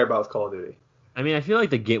what they care about with Call of Duty. I mean, I feel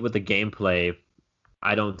like with the gameplay,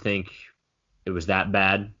 I don't think it was that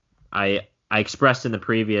bad. I expressed in the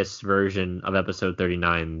previous version of episode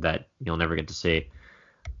 39 that you'll never get to see,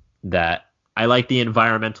 that I like the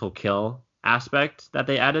environmental kill aspect that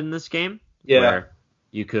they added in this game. Yeah. Where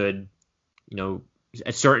you could,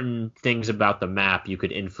 certain things about the map you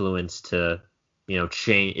could influence to,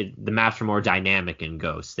 change. The maps are more dynamic in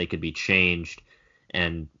Ghosts. They could be changed.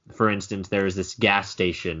 And, for instance, there is this gas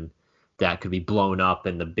station that could be blown up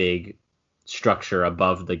and the big structure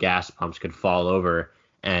above the gas pumps could fall over,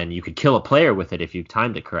 and you could kill a player with it if you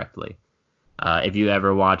timed it correctly. If you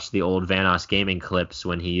ever watched the old Vanoss Gaming clips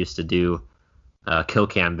when he used to do kill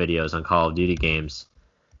cam videos on Call of Duty games,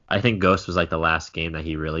 I think Ghost was like the last game that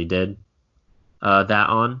he really did that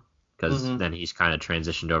on, because then he's kind of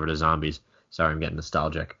transitioned over to zombies. Sorry, I'm getting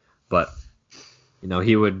nostalgic. But,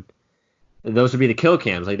 those would be the kill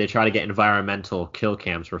cams. Like, they try to get environmental kill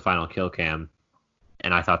cams for Final Kill Cam,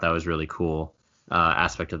 and I thought that was really cool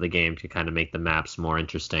aspect of the game to kind of make the maps more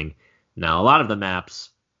interesting. Now, a lot of the maps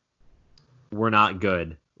were not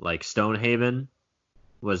good. Like, Stonehaven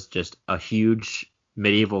was just a huge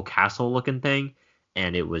medieval castle-looking thing,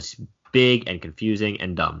 and it was big and confusing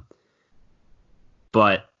and dumb.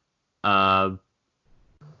 But I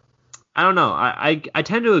don't know. I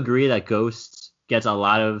tend to agree that Ghosts gets a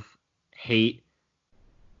lot of hate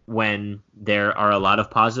when there are a lot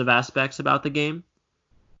of positive aspects about the game,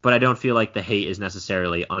 but I don't feel like the hate is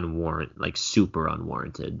necessarily super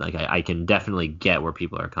unwarranted. Like, I can definitely get where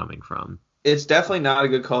people are coming from. It's definitely not a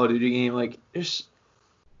good Call of Duty game. Like,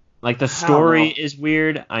 the story is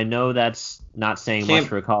weird. I know that's not saying much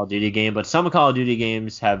for a Call of Duty game, but some Call of Duty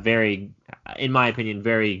games have in my opinion,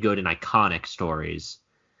 very good and iconic stories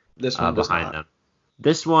behind them.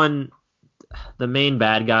 This one, the main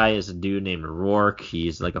bad guy is a dude named Rourke.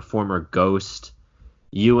 He's like a former ghost.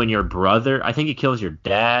 You and your brother, I think he kills your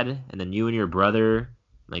dad, and then you and your brother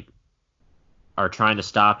are trying to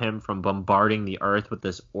stop him from bombarding the Earth with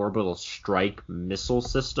this orbital strike missile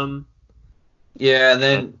system. Yeah, and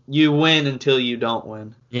then you win until you don't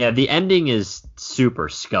win. Yeah, the ending is super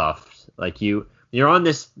scuffed. Like you're on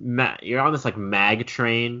this like mag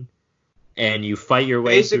train, and you fight your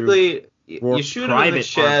way through Basically, you Rourke's shoot him in the private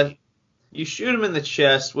chest. army. You shoot him in the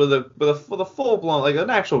chest with a full blown, like an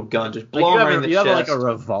actual gun, just Like blow him right in the you have like chest. a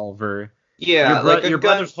revolver. Yeah, like a Your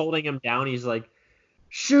gun. brother's holding him down. He's like,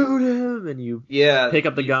 shoot him, and you Yeah, pick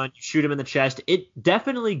up the gun, you shoot him in the chest. It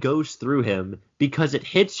definitely goes through him because it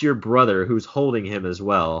hits your brother who's holding him as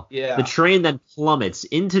well. Yeah. The train then plummets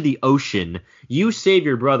into the ocean. You save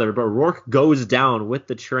your brother, but Rourke goes down with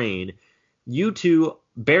the train. You two,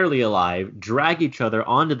 barely alive, drag each other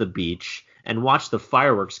onto the beach and watch the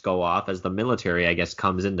fireworks go off as the military, I guess,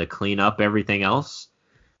 comes in to clean up everything else.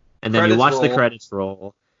 And then you watch the credits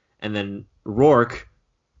roll, and then Rourke,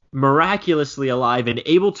 miraculously alive and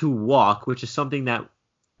able to walk, which is something that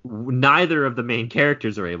neither of the main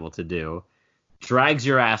characters are able to do, drags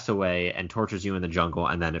your ass away and tortures you in the jungle,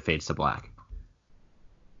 and then it fades to black.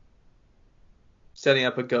 Setting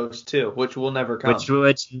up a Ghost 2, which will never come.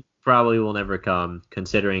 Which probably will never come,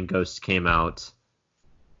 considering Ghosts came out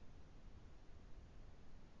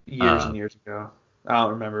years and years ago. I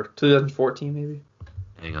don't remember. 2014 maybe?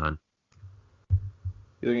 Hang on.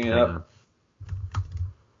 You looking it up?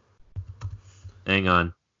 Hang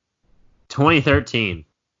on. 2013.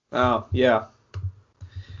 Oh, yeah.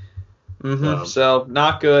 So,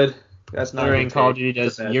 not good. That's not Considering Call of Duty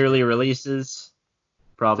does yearly releases,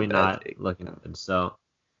 probably not looking good. So,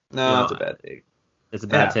 no, it's a bad take. It's a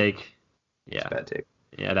bad take. Yeah. It's a bad take.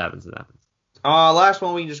 Yeah, it happens. Last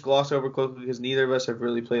one we can just gloss over quickly because neither of us have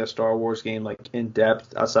really played a Star Wars game like in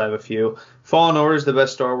depth outside of a few. Fallen Order is the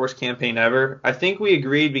best Star Wars campaign ever. I think we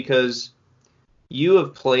agreed because you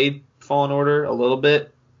have played Fallen Order a little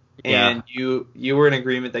bit, and you were in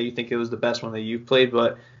agreement that you think it was the best one that you've played,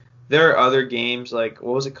 but there are other games like,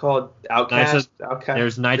 what was it called? Outcast?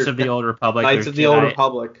 There's Knights of the Old Republic. Knights of the Old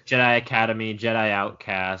Republic. Jedi Academy, Jedi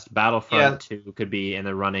Outcast, Battlefront 2 could be in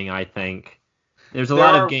the running, I think. There's a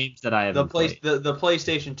lot of games that I haven't played. The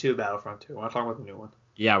PlayStation 2 Battlefront 2. We're not talking about the new one.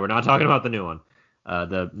 Yeah, we're not talking about the new one.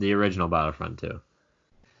 The original Battlefront 2.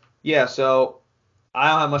 Yeah, so I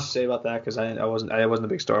don't have much to say about that because I wasn't a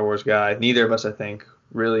big Star Wars guy. Neither of us, I think,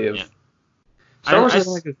 really have. Yeah. Star Wars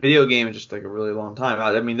hasn't like a video game in just like a really long time.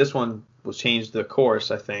 I mean, this one was changed the course.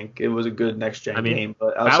 I think it was a good next gen game,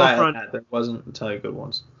 but outside of that, there wasn't entirely good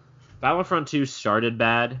ones. Battlefront 2 started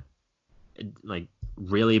bad, like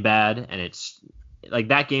really bad, and it's like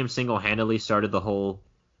that game single-handedly started the whole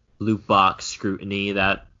loot box scrutiny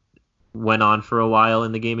that went on for a while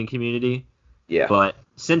in the gaming community. Yeah. But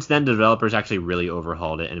since then, developers actually really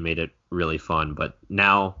overhauled it and made it really fun. But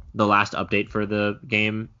now the last update for the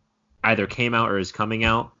game either came out or is coming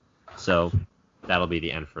out, so that'll be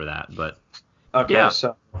the end for that. But okay, yeah.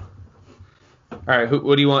 So all right,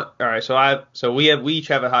 what do you want? All right, so we each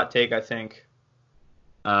have a hot take, I think.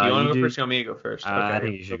 Do you want to go first? You want me to go first? Okay, I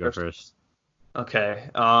think you should go first. Okay.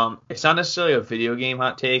 It's not necessarily a video game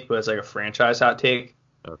hot take, but it's like a franchise hot take.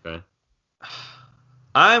 Okay.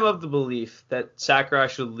 I'm of the belief that Sakurai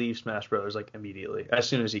should leave Smash Bros. Like immediately, as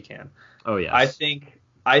soon as he can. Oh yes.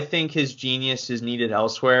 I think his genius is needed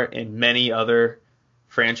elsewhere in many other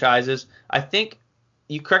franchises. I think,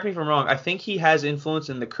 you correct me if I'm wrong, I think he has influence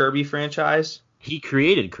in the Kirby franchise. He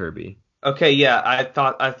created Kirby. Okay, yeah, I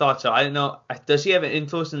thought so. I didn't know. Does he have an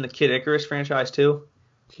influence in the Kid Icarus franchise too?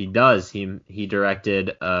 He does. He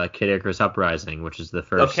directed Kid Icarus Uprising, which is the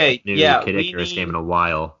first new Kid Icarus game in a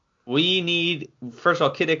while. First of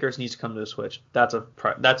all, Kid Icarus needs to come to the Switch. That's a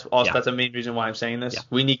main reason why I'm saying this. Yeah.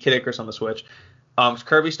 We need Kid Icarus on the Switch.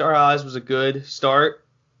 Kirby Star Allies was a good start.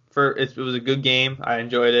 It was a good game. I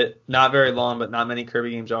enjoyed it. Not very long, but not many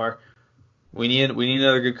Kirby games are. We need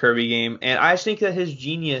another good Kirby game, and I think that his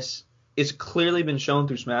genius is clearly been shown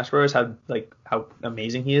through Smash Bros. How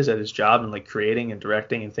amazing he is at his job and like creating and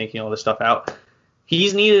directing and thinking all this stuff out.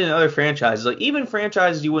 He's needed in other franchises, like even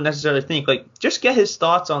franchises you wouldn't necessarily think. Like just get his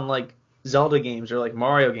thoughts on like Zelda games or like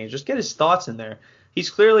Mario games. Just get his thoughts in there. He's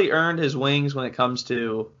clearly earned his wings when it comes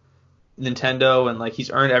to Nintendo, and like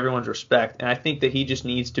he's earned everyone's respect. And I think that he just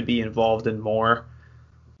needs to be involved in more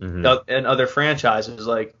in other franchises.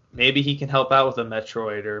 Like maybe he can help out with a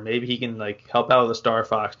Metroid, or maybe he can like help out with a Star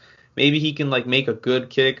Fox. Maybe he can like make a good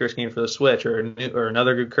Kid Icarus game for the Switch, or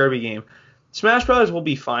another good Kirby game. Smash Bros. Will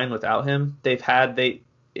be fine without him. I'm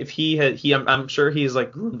sure he's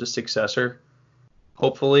like groomed a successor,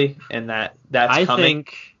 hopefully, and that's coming. I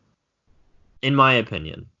think, in my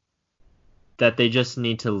opinion, that they just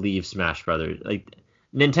need to leave Smash Brothers. Like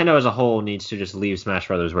Nintendo as a whole needs to just leave Smash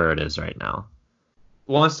Brothers where it is right now.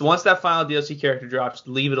 Once that final DLC character drops,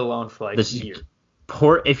 leave it alone for like a year.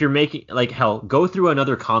 port if you're making like hell, go through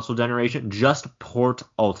another console generation, just port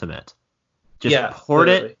Ultimate. Just port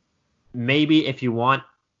literally. it. Maybe if you want,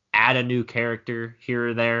 add a new character here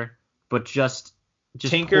or there, but just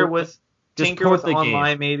tinker with the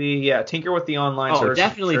online game. maybe. Yeah, tinker with the online Oh, source.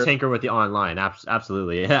 definitely tinker with the online.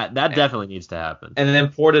 Absolutely. Yeah, that definitely needs to happen. And then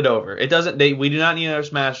port it over. It doesn't. We do not need another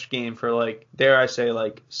Smash game for like, dare I say,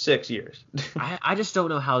 like 6 years. I just don't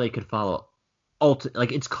know how they could follow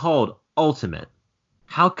like it's called Ultimate.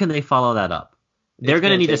 How can they follow that up? They're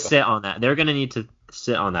going to need to sit on that. They're going to need to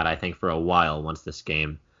sit on that, I think, for a while once this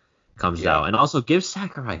game comes out. And also give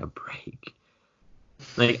Sakurai a break.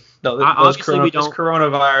 Like, no, this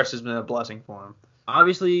coronavirus has been a blessing for him.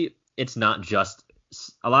 Obviously, it's not just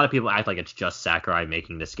 – a lot of people act like it's just Sakurai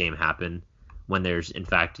making this game happen when there's, in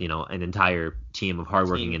fact, an entire team of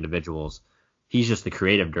hardworking individuals. He's just the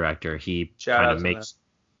creative director. He kind of makes –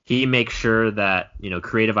 he makes sure that,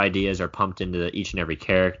 creative ideas are pumped into each and every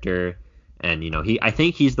character. And, I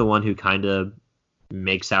think he's the one who kind of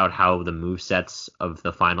makes out how the movesets of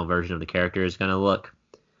the final version of the character is going to look.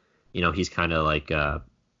 He's kind of like the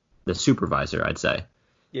supervisor, I'd say.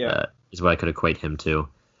 Yeah. Is what I could equate him to.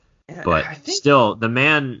 Yeah, but still, the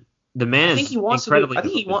man is incredibly. I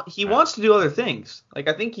think he wants to do other things. Like,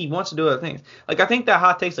 I think he wants to do other things. Like, I think that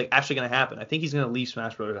hot take's like actually going to happen. I think he's going to leave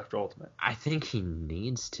Smash Bros. After Ultimate. I think he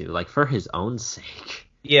needs to, like, for his own sake.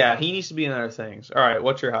 Yeah, he needs to be in other things. All right,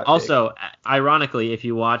 what's your hot take? Also, ironically, if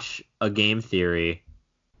you watch a Game Theory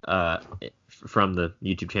from the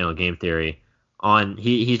YouTube channel Game Theory,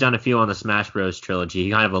 he's done a few on the Smash Bros. Trilogy.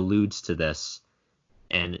 He kind of alludes to this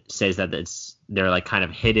and says that they're like kind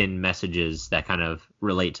of hidden messages that kind of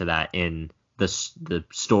relate to that in the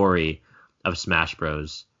story of Smash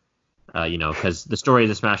Bros. Because the story of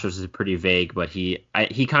the Smash Bros. Is pretty vague, but he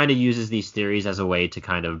kind of uses these theories as a way to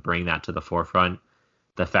kind of bring that to the forefront.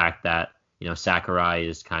 The fact that, Sakurai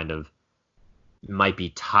is kind of might be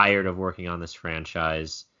tired of working on this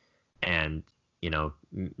franchise and,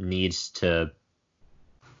 needs to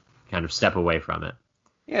kind of step away from it.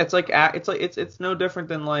 Yeah, it's no different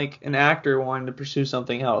than like an actor wanting to pursue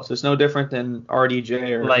something else. It's no different than RDJ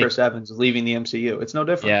or Chris Evans leaving the MCU. It's no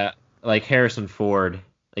different. Yeah, like Harrison Ford,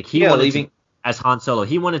 like he wanted as Han Solo,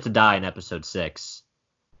 he wanted to die in Episode 6,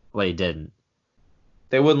 but he didn't.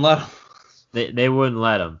 They wouldn't let him. They wouldn't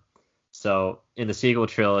let him. So in the sequel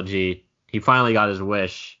trilogy, he finally got his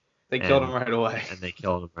wish. They killed him right away. And they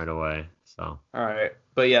killed him right away. So. All right,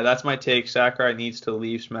 but yeah, that's my take. Sakurai needs to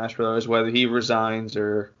leave Smash Bros. Whether he resigns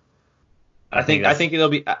or, I think it'll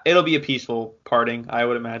be a peaceful parting. I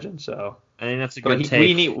would imagine so. I think that's a good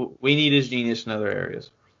take. We need his genius in other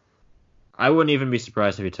areas. I wouldn't even be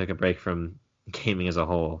surprised if he took a break from gaming as a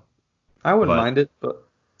whole. I wouldn't mind it, but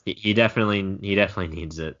he definitely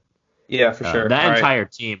needs it. Yeah, for sure. That entire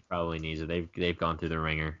team probably needs it. They've gone through the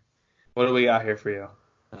ringer. What do we got here for you?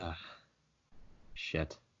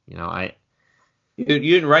 Shit. You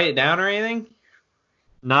didn't write it down or anything?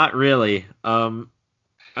 Not really. I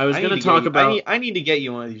was going to talk about. I need to get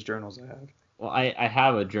you one of these journals I have. Well, I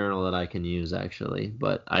have a journal that I can use actually,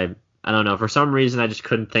 but I don't know. For some reason, I just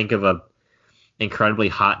couldn't think of a incredibly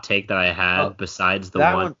hot take that I had besides the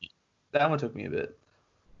one. That one took me a bit.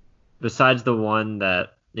 Besides the one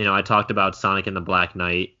that I talked about Sonic and the Black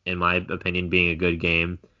Knight, in my opinion, being a good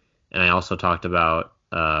game, and I also talked about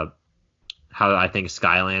how I think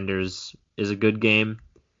Skylanders is a good game.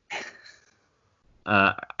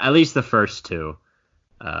 At least the first two.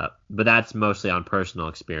 But that's mostly on personal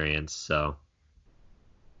experience, so.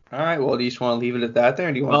 All right, well, do you just want to leave it at that there?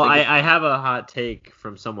 Or do you want well, I have a hot take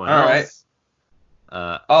from someone else.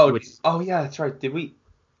 All right. Oh, yeah, that's right. Did we?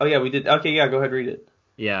 Oh, yeah, we did. Okay, yeah, go ahead, read it.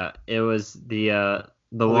 Yeah, it was the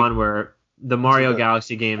one where the Mario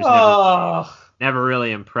Galaxy games never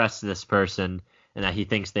really impressed this person, and that he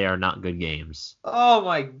thinks they are not good games. Oh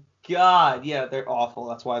my god, yeah, they're awful.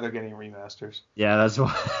 That's why they're getting remasters. Yeah, that's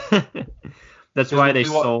why. That's why they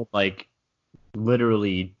sold like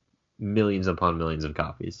literally millions upon millions of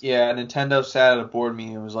copies. Yeah, Nintendo sat at a board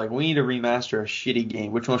meeting and was like, "We need to remaster a shitty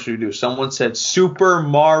game. Which one should we do?" Someone said Super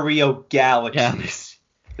Mario Galaxy. Yes.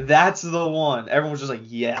 That's the one. Everyone was just like,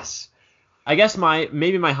 "Yes." I guess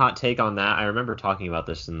maybe my hot take on that. I remember talking about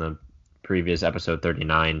this in the previous episode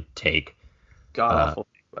 39 take. God awful.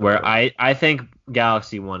 Where I think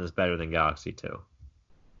Galaxy 1 is better than Galaxy 2.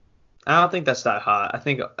 I don't think that's that hot. I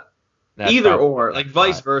think either or, like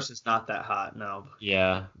vice versa, is not that hot. No.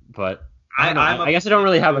 Yeah, but I guess I don't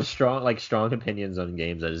really have a strong opinions on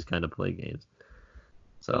games. I just kind of play games.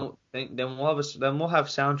 So then we'll have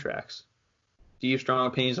soundtracks. Do you have strong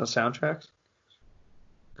opinions on soundtracks?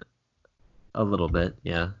 A little bit,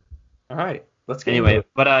 yeah. All right. let's get Anyway, into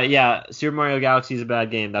but yeah, Super Mario Galaxy is a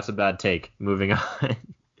bad game. That's a bad take. Moving on. it.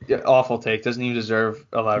 Yeah, awful take. Doesn't even deserve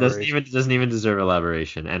elaboration. doesn't even deserve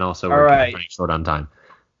elaboration. And also, All we're right. running short on time.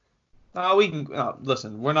 We can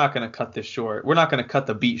listen. We're not gonna cut this short. We're not gonna cut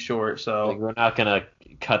the beat short. So Like, we're not gonna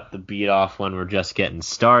cut the beat off when we're just getting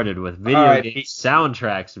started with video All right, game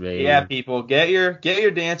soundtracks, baby. yeah, people, get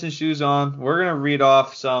your dancing shoes on. We're gonna read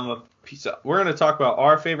off we're gonna talk about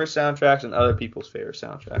our favorite soundtracks and other people's favorite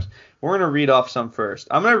soundtracks. We're gonna read off some first.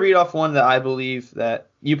 I'm gonna read off one that I believe that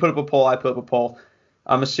you put up a poll, I put up a poll.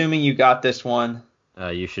 I'm assuming you got this one.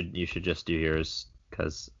 You should just do yours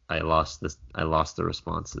because I lost the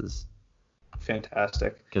responses.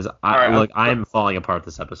 Fantastic. Because right, I'm falling apart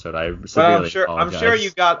this episode. I But severely I'm sure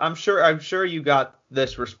you got. I'm sure you got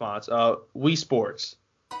this response. Wii Sports.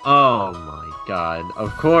 Oh my god!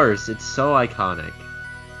 Of course, it's so iconic.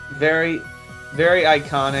 Very, very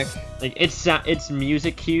iconic. Like its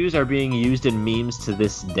music cues are being used in memes to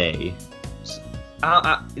this day.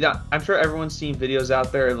 I'm sure everyone's seen videos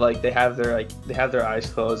out there like they have their eyes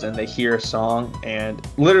closed and they hear a song, and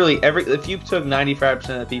literally if you took 95%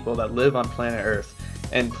 of the people that live on planet Earth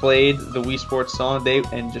and played the Wii Sports song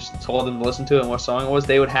and just told them to listen to it and what song it was,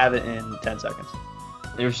 they would have it in 10 seconds.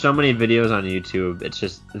 There's so many videos on YouTube. It's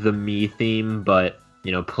just the Me theme, but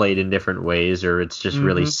played in different ways, or it's just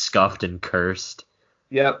really scuffed and cursed.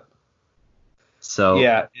 Yep. So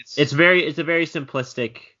yeah, it's a very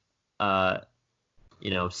simplistic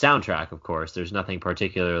soundtrack. Of course, there's nothing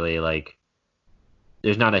particularly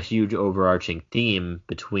there's not a huge overarching theme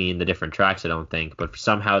between the different tracks, I don't think, but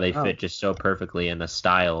somehow they fit just so perfectly in the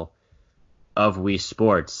style of Wii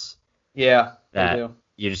Sports. Yeah, that they do.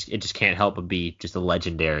 it just can't help but be just a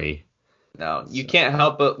legendary. No, you can't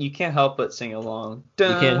help but sing along. You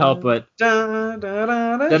can't help but you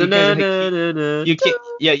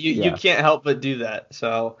can't help but do that.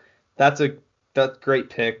 So that's great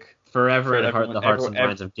pick. Forever in the hearts and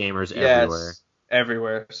minds of gamers everywhere.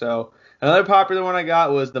 Everywhere. So another popular one I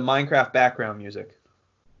got was the Minecraft background music.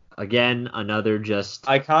 Again, another just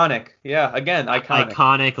iconic. Yeah, again, iconic.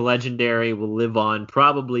 Iconic, legendary, will live on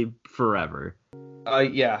probably forever.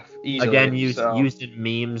 Yeah, easily. Again, used in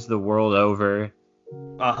memes the world over.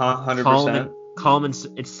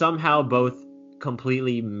 100%. It's somehow both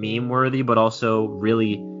completely meme worthy, but also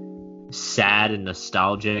really sad and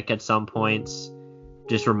nostalgic at some points.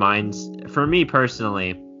 For me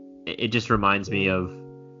personally, it just reminds me of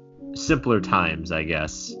simpler times, I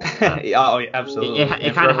guess. Oh, absolutely.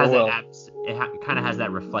 It kind of has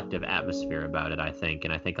that reflective atmosphere about it, I think,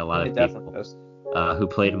 and I think a lot of people who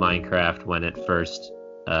played Minecraft when it first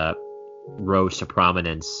rose to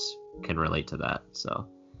prominence can relate to that. So,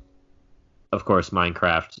 of course,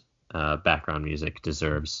 Minecraft background music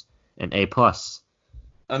deserves an A+.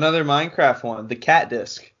 Another Minecraft one, the Cat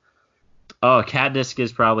Disc. Oh, Cat Disc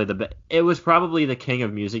is probably it was probably the king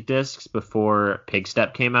of music discs before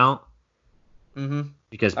Pigstep came out. Mm-hmm.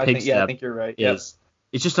 Because Pigstep, I think you're right. It's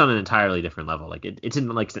just on an entirely different level. Like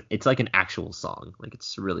it's like an actual song. Like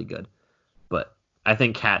it's really good. But I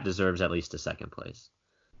think Cat deserves at least a second place.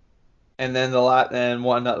 And then the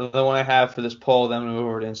one I have for this poll, then I'm gonna move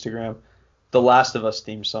over to Instagram. The Last of Us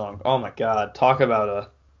theme song. Oh my God, talk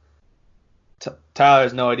about Tyler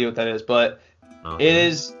has no idea what that is, but it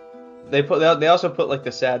is. They also put like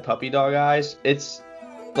the sad puppy dog eyes. The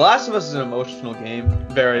Last of Us is an emotional game,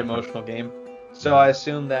 very emotional game. So I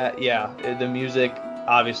assume that the music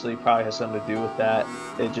obviously probably has something to do with that.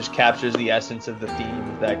 It just captures the essence of the theme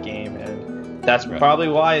of that game, and that's probably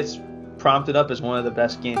why it's prompted up as one of the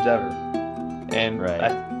best games ever. And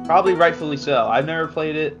probably rightfully so. I've never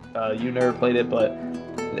played it. You never played it, but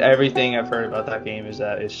everything I've heard about that game is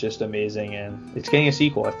that it's just amazing, and it's getting a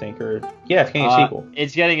sequel, I think. It's getting a sequel.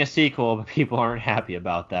 It's getting a sequel, but people aren't happy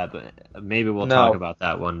about that. But maybe we'll talk about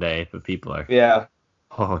that one day. But people are. Yeah.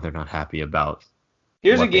 Oh, they're not happy about.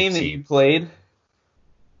 Here's a game that you played.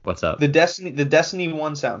 What's up? The Destiny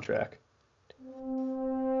 1 soundtrack.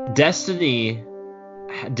 Destiny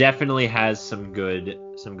definitely has some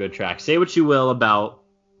good tracks. Say what you will about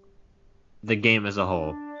the game as a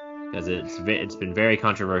whole, because it's been very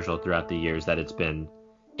controversial throughout the years that it's been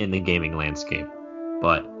in the gaming landscape.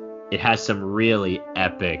 But it has some really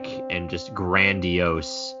epic and just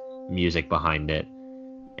grandiose music behind it.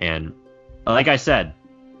 And like I said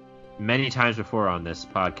many times before on this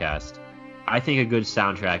podcast, I think a good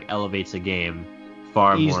soundtrack elevates a game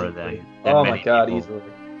far more than many people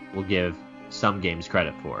will give some games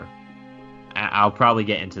credit for. I'll probably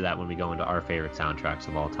get into that when we go into our favorite soundtracks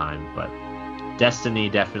of all time, but Destiny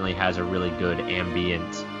definitely has a really good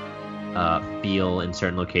ambient feel in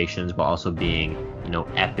certain locations, while also being,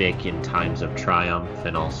 epic in times of triumph,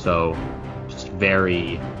 and also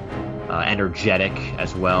very energetic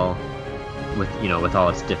as well, with all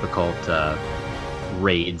its difficult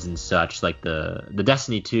raids and such. Like the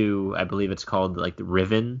Destiny 2, I believe it's called like the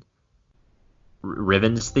Riven's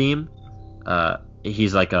theme.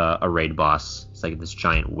 He's like a raid boss. It's like this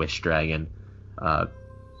giant wish dragon.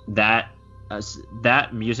 That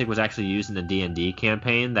music was actually used in the D&D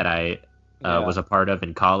campaign that I was a part of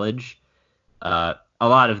in college. A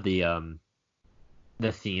lot of the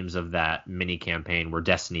themes of that mini campaign were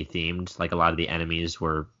Destiny themed. Like a lot of the enemies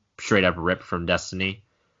were straight up ripped from Destiny,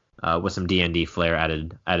 with some D&D flair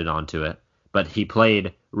added onto it. But he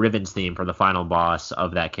played Riven's theme for the final boss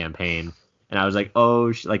of that campaign, and I was like,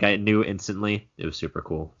 oh, like I knew instantly. It was super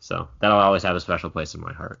cool. So that'll always have a special place in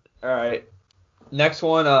my heart. All right. Next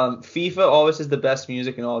one, FIFA always has the best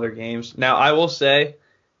music in all their games. Now, I will say,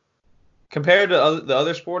 compared to the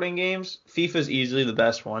other sporting games, FIFA is easily the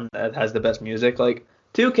best one that has the best music. Like,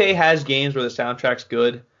 2K has games where the soundtrack's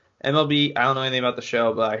good. MLB, I don't know anything about the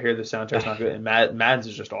show, but I hear the soundtrack's not good. And Madden's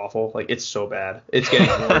is just awful. Like, it's so bad. It's getting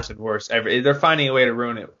worse and worse. They're finding a way to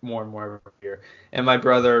ruin it more and more every year. And my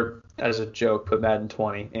brother, as a joke, put Madden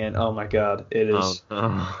 20, and oh my god, it is.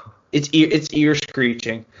 It's ear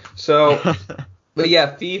screeching. So. But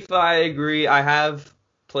yeah, FIFA, I agree. I have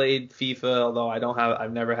played FIFA, although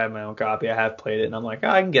I've never had my own copy. I have played it, and I'm like,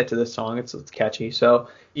 I can get to this song. It's catchy. So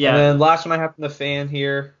yeah. And then last one I have from the fan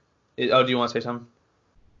here. Do you want to say something?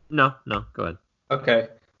 No, go ahead. Okay.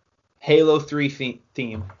 Halo 3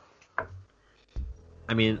 theme.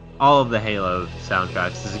 I mean, all of the Halo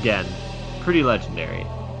soundtracks is again pretty legendary.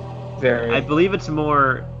 Very. I believe it's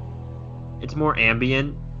more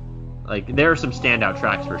ambient. Like there are some standout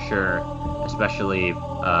tracks for sure, especially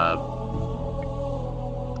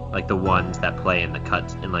like the ones that play in the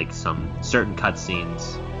cuts in like some certain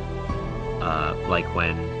cutscenes, like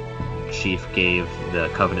when Chief gave the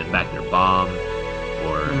Covenant back their bomb,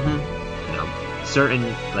 or certain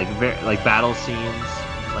like battle scenes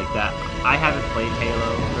like that. I haven't played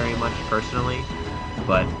Halo very much personally,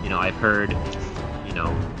 but I've heard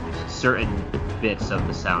certain bits of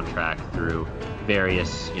the soundtrack through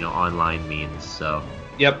various online means. So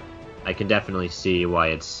yep, I can definitely see why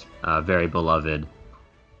it's very beloved,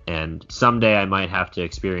 and someday I might have to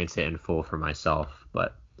experience it in full for myself,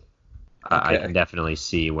 but I can definitely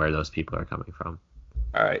see where those people are coming from.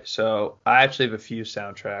 All right, so I actually have a few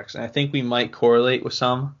soundtracks, and I think we might correlate with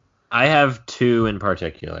some. I have two in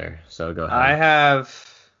particular, so go ahead.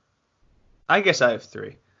 I guess I have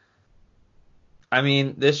three. I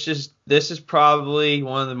mean, this is probably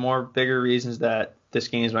one of the more bigger reasons that this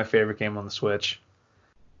game is my favorite game on the Switch.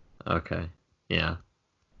 Okay, yeah.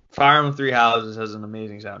 Fire Emblem Three Houses has an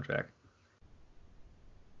amazing soundtrack.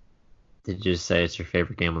 Did you just say it's your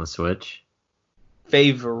favorite game on the Switch?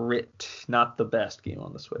 Favorite, not the best game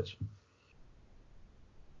on the Switch.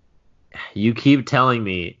 You keep telling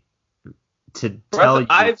me to tell you.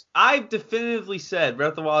 I've definitively said Breath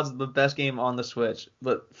of the Wild is the best game on the Switch,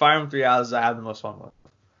 but Fire Emblem Three Houses I have the most fun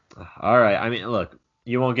with. All right, I mean, look,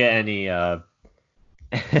 you won't get any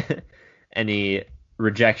any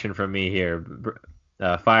rejection from me here.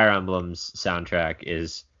 Fire Emblem's soundtrack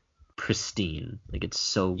is pristine. Like, it's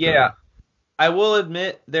so good. Yeah. I will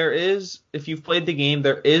admit there is, if you've played the game,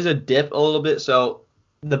 there is a dip a little bit. So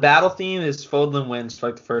the battle theme is Fodlan Winds for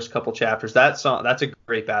like the first couple chapters. That's a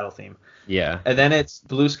great battle theme. Yeah. And then it's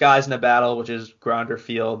Blue Skies in a Battle, which is Grounder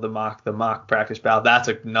Field, the mock practice battle. That's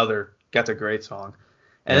a great song.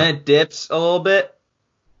 And then it dips a little bit.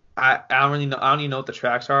 I don't really know. I don't even know what the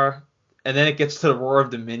tracks are. And then it gets to the Roar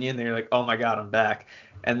of Dominion, and you're like, oh my god, I'm back.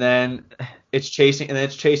 And then it's chasing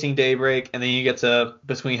Daybreak, and then you get to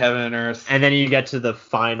Between Heaven and Earth. And then you get to the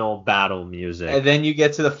final battle music. And then you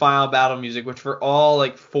get to the final battle music, which for all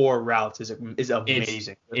like 4 routes is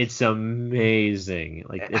amazing. It's amazing.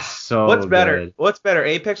 Like, it's so What's better? good. What's better,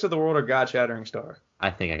 Apex of the World or God Shattering Star?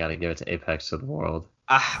 I think I gotta give it to Apex of the World.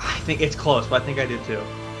 I think it's close, but I think I do too.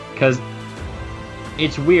 Because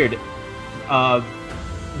it's weird.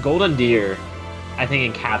 Golden Deer, I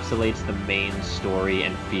think, encapsulates the main story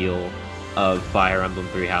and feel of Fire Emblem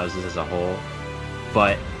Three Houses as a whole,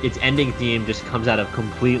 but its ending theme just comes out of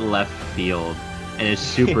complete left field and is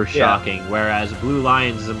super shocking, whereas Blue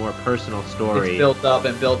Lions is a more personal story. It's built up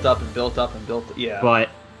and built up and built up and built up. Yeah.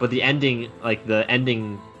 But the ending, like the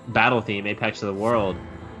ending battle theme, Apex of the World,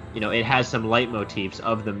 it has some leitmotifs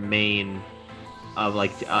of the main, of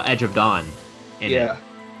like Edge of Dawn in it.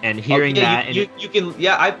 And hearing that, you can,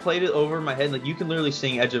 I played it over in my head. Like, you can literally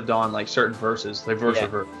sing Edge of Dawn, like certain verses, like verse for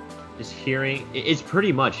verse. Just hearing, it's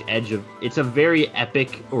pretty much it's a very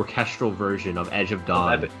epic orchestral version of Edge of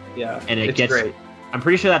Dawn. Yeah, and it's great. I'm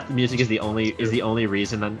pretty sure that the music is the only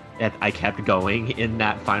reason that I kept going in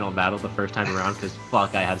that final battle the first time around, because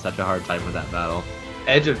fuck, I had such a hard time with that battle.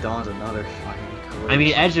 Edge of Dawn's another fucking great. I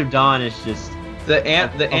mean, Edge of Dawn is just the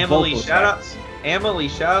Amelie Amelie,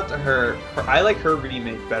 shout out to her. I like her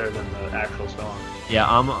remake better than the actual song. Yeah,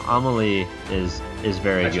 Amelie is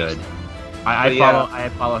very good. I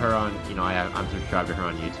follow her on, I'm subscribed to her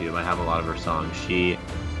on YouTube. I have a lot of her songs. She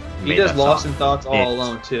does Lost in Thoughts All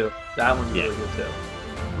Alone too. That one's really good too.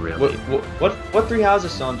 Really. What Three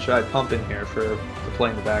Houses song should I pump in here to play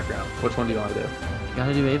in the background? Which one do you want to do? You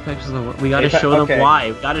gotta do Apex. We gotta show them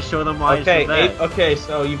why. We gotta show them why. Okay,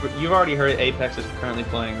 so you've already heard Apex is currently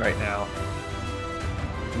playing right now.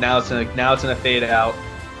 Now it's gonna fade out.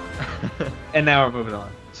 And now we're moving on.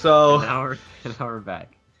 So now we're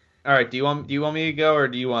back. All right. Do you want me to go, or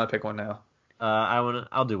do you want to pick one now?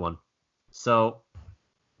 I'll do one. So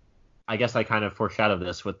I guess I kind of foreshadowed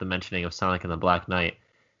this with the mentioning of Sonic and the Black Knight.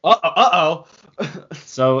 Uh-oh.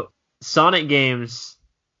 So Sonic games,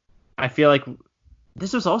 I feel like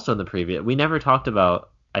this was also in the preview. We never talked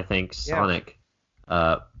about, I think, Sonic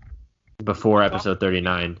before episode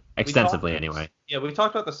 39 extensively anyway. Yeah, we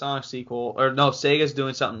talked about the Sonic sequel, or no, Sega's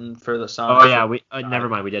doing something for the Sonic. Oh yeah, never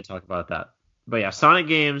mind, we did talk about that. But yeah, Sonic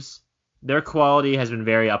games, their quality has been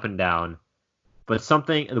very up and down. But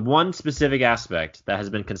one specific aspect that has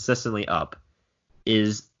been consistently up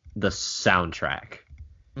is the soundtrack.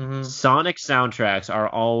 Mm-hmm. Sonic soundtracks are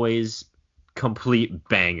always complete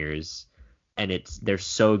bangers, and they're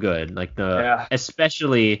so good. Like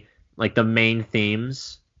especially like the main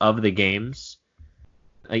themes of the games.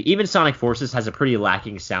 Like even Sonic Forces has a pretty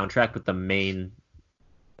lacking soundtrack, but the main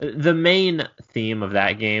theme of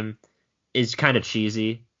that game is kind of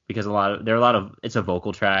cheesy because it's a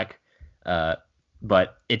vocal track.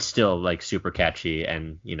 But it's still like super catchy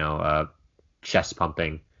and chest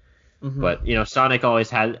pumping. Mm-hmm. But Sonic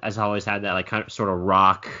has always had that like kind of sort of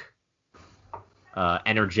rock,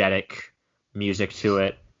 energetic music to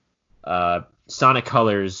it. Sonic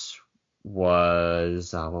Colors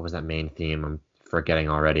was what was that main theme? I'm forgetting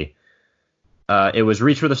already. It was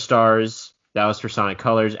Reach for the Stars. That was for Sonic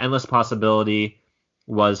Colors. Endless Possibility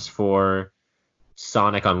was for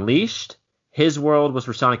Sonic Unleashed. His World was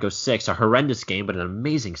for Sonic 06, a horrendous game, but an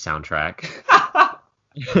amazing soundtrack.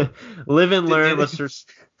 Live and Learn was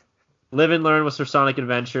for Sonic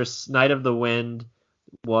Adventure. Night of the Wind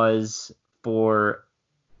was for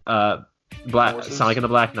Sonic and the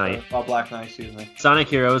Black Knight. Black Knight, excuse me. Sonic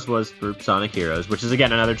Heroes was for Sonic Heroes, which is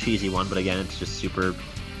again another cheesy one, but again it's just super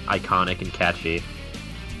iconic and catchy.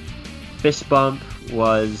 Fist Bump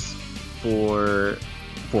was for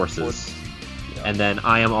Forces. Yeah. And then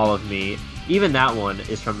I Am All of Me. Even that one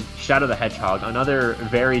is from Shadow the Hedgehog, another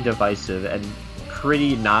very divisive and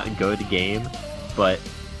pretty not good game, but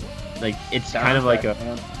like it's kind of like the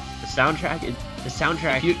soundtrack. The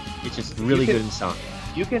soundtrack is just really good in Sonic.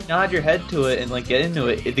 You can nod your head to it and like get into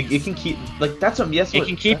it. It can keep like that's what it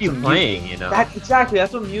can keep you playing. Exactly.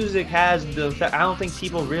 That's what music has. I don't think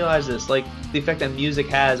people realize this. Like the effect that music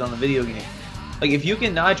has on the video game. Like if you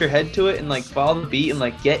can nod your head to it and like follow the beat and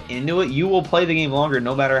like get into it, you will play the game longer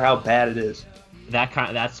no matter how bad it is.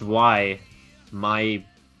 That's why my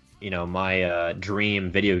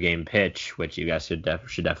dream video game pitch, which you guys should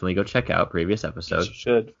definitely go check out, previous episode. You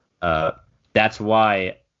should. That's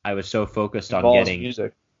why I was so focused on getting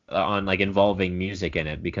music on like involving music in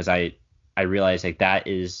it, because I realized like that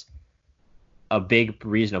is a big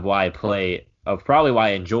reason of probably why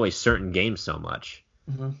I enjoy certain games so much.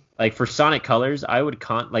 Mm-hmm. Like for Sonic Colors, I would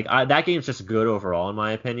that game's just good overall in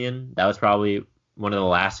my opinion. That was probably one of the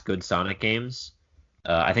last good Sonic games.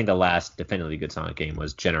 I think the last definitively good Sonic game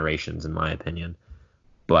was Generations in my opinion.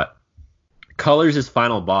 But Colors'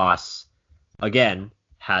 final boss, again,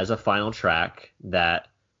 has a final track that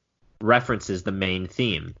references the main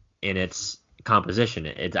theme in its composition.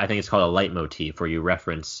 I think it's called a leitmotif, where you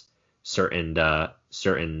reference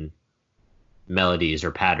certain melodies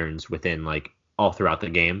or patterns within like all throughout the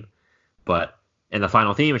game. But in the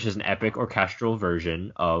final theme, which is an epic orchestral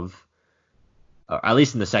version of, at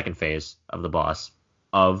least in the second phase of the boss,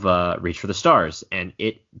 of Reach for the Stars, and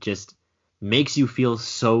it just makes you feel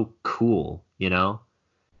so cool,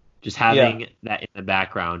 just having that in the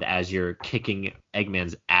background as you're kicking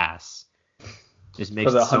Eggman's ass just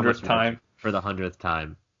makes it so much time for the 100th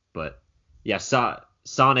time. But yeah, Sonic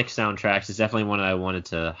soundtracks is definitely one that I wanted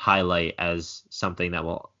to highlight as something that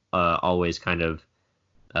will always kind of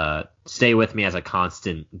stay with me as a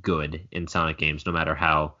constant good in Sonic games, no matter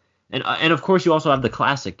how. And of course, you also have the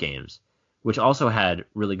classic games, which also had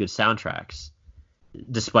really good soundtracks,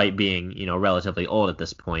 despite being relatively old at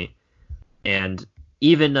this point. And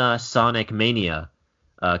even Sonic Mania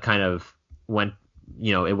kind of went,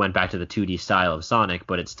 it went back to the 2D style of Sonic,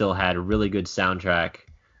 but it still had a really good soundtrack.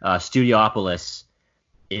 Studiopolis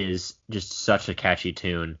is just such a catchy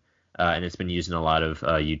tune, and it's been used in a lot of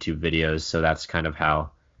YouTube videos, so that's kind of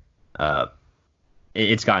how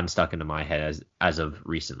it's gotten stuck into my head as of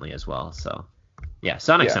recently as well. So yeah,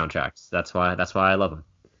 Sonic soundtracks. That's why I love them.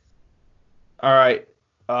 All right.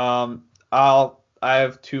 I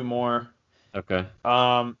have two more. Okay.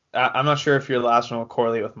 I'm not sure if your last one will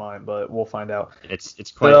correlate with mine, but we'll find out.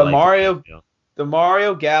 It's quite the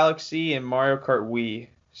Mario Galaxy and Mario Kart Wii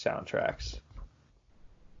soundtracks.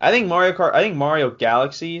 I think Mario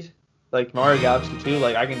Galaxy, like Mario Galaxy 2,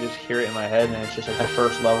 like I can just hear it in my head, and it's just like the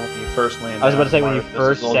first level when you first land. I was about to say when you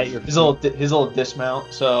first set his little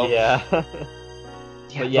dismount. So yeah.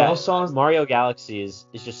 But yeah, those songs. Mario Galaxy is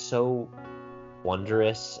just so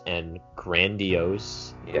wondrous and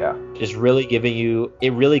grandiose. Yeah. Just really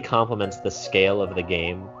it really complements the scale of the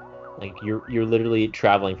game. Like you're literally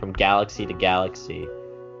traveling from galaxy to galaxy.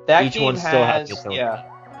 That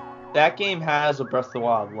game has what Breath of the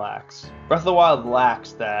Wild lacks. Breath of the Wild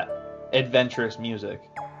lacks that adventurous music.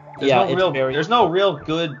 There's no real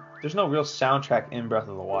soundtrack in Breath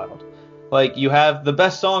of the Wild. Like, you have the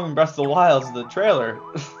best song in Breath of the Wild is the trailer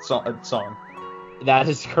song. That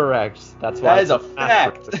is correct. That is a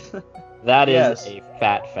fact. That is a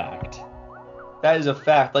fat fact. That is a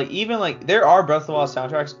fact. Like, even like there are Breath of the Wild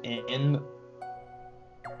soundtracks in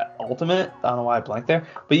Ultimate. I don't know why I blanked there,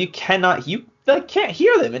 but you can't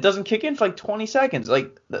hear them. It doesn't kick in for like 20 seconds.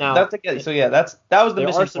 Like that was the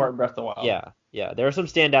missing part in Breath of the Wild. Yeah. There are some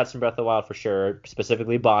standouts in Breath of the Wild for sure,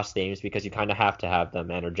 specifically boss themes, because you kind of have to have them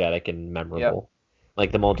energetic and memorable. Yep.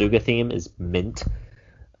 Like the Molduga theme is mint.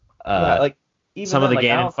 Like even some of the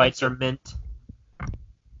Ganon fights are mint.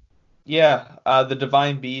 Yeah, the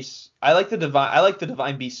Divine Beasts. I like the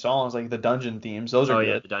Divine Beast songs, like the dungeon themes. Those are good.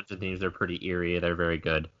 Yeah, the dungeon themes, they're pretty eerie. They're very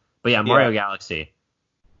good. But yeah, Mario Galaxy,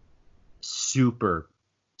 super,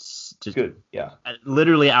 just good. Yeah,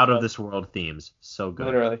 literally out of this world themes. So good.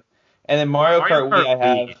 Literally. And then Mario Kart Wii, I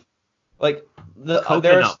have like the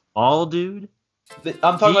Coconut Ball, dude.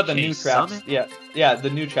 I'm talking about the new tracks. Summit? Yeah, the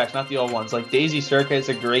new tracks, not the old ones. Like Daisy Circuit is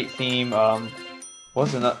a great theme.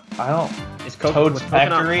 What's it? Is Toad's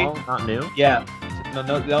Factory Ball not new? Yeah,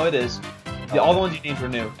 no, it is. All the ones you named were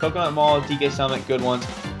new. Coconut Mall, DK Summit, good ones.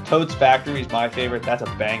 Toad's Factory is my favorite. That's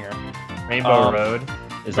a banger. Rainbow Road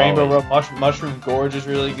is Road. Mushroom Gorge is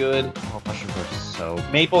really good. Oh, Mushroom Gorge is so.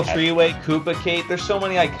 Maple Treeway, Koopa Cape. There's so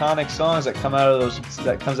many iconic songs that comes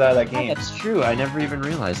out of that game. Yeah, that's true. I never even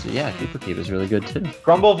realized it. Yeah, Koopa Cape is really good too.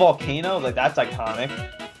 Grumble Volcano, like that's iconic.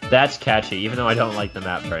 That's catchy. Even though I don't like the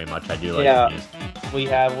map very much, I do like the music. We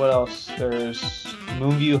have, what else? There's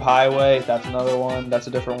Moonview Highway. That's another one. That's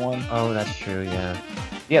a different one. Oh, that's true, yeah.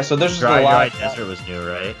 Yeah, so there's just Dry a lot. Desert was new,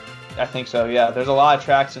 right? I think so, yeah. There's a lot of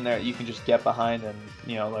tracks in there that you can just get behind and,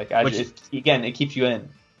 it keeps you in.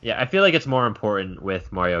 Yeah, I feel like it's more important with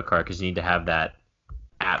Mario Kart because you need to have that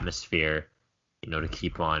atmosphere, to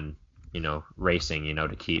keep on, racing,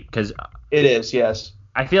 to keep. Because it is, yes.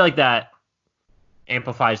 I feel like that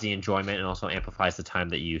amplifies the enjoyment and also amplifies the time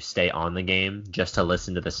that you stay on the game just to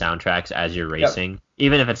listen to the soundtracks as you're racing. Yep.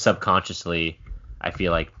 Even if it's subconsciously, I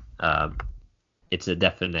feel like it's a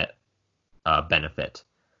definite benefit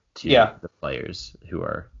to the players who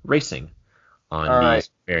are racing on these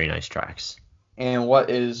very nice tracks. And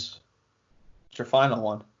what's your final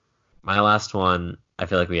one? My last one, I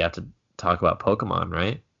feel like we have to talk about Pokemon,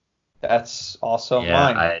 right? That's also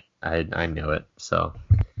mine. I knew it. So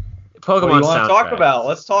Pokemon. What do you want to talk about?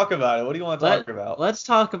 Let's talk about it. What do you want to talk about? Let's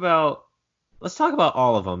talk about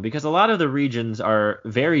all of them, because a lot of the regions are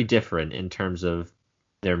very different in terms of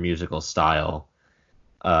their musical style.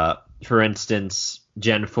 For instance,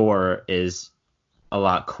 Gen 4 is a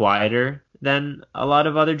lot quieter than a lot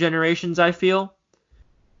of other generations, I feel.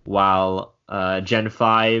 While Gen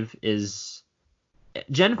 5 is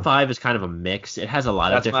kind of a mix. It has a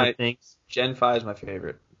lot of different things. Gen 5 is my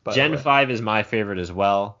favorite. Gen 5 is my favorite as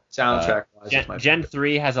well. Soundtrack-wise, Gen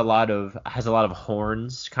 3 has a lot of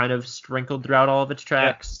horns kind of sprinkled throughout all of its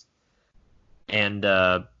tracks. Yeah. And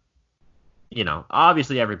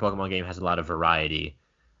obviously every Pokemon game has a lot of variety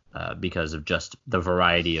because of just the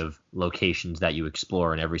variety of locations that you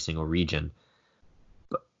explore in every single region.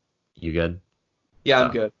 But you good? Yeah,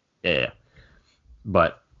 I'm good. Yeah.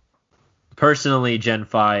 But personally, Gen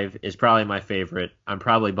 5 is probably my favorite. I'm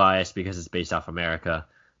probably biased because it's based off America.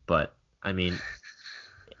 But, I mean,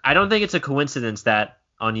 I don't think it's a coincidence that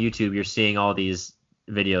on YouTube you're seeing all these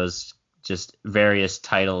videos, just various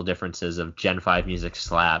title differences of Gen 5 music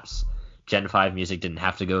slaps. Gen 5 music didn't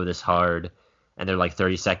have to go this hard. and they're like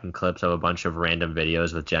 30-second clips of a bunch of random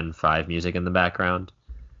videos with Gen 5 music in the background.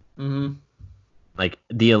 Mm-hmm. Like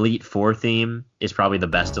the Elite Four theme is probably the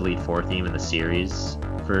best Elite Four theme in the series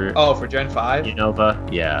for For Gen 5?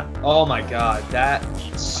 Unova. Yeah. Oh my god, that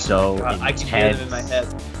So God, I intense. can hear it in my head.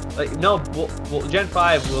 Like no, well, Gen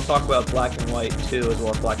 5 we'll talk about Black and White too, as well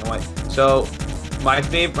as Black and White. So my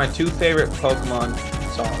two favorite Pokemon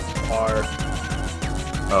songs are.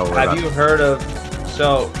 Have you heard of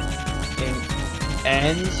in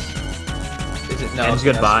Ends? Is it no? Ends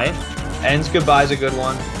Goodbye? Ends Goodbye is a good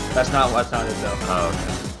one. That's not it though. Oh,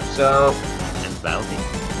 okay. So Ends Battle Theme?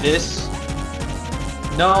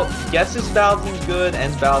 Guess's Battle Theme's good.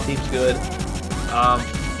 Ends Battle Theme's good.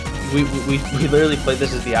 We literally played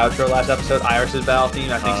this as the outro last episode. Iris's Battle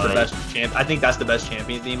Theme, I think, is the best champ. I think that's the best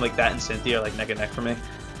champion theme. Like that and Cynthia are like neck and neck for me.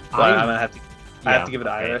 But I'm gonna have to. I have to give it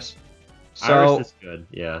Iris. So, Iris is good.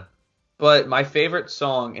 Yeah. But my favorite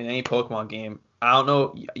song in any Pokemon game, I don't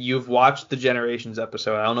know. You've watched the Generations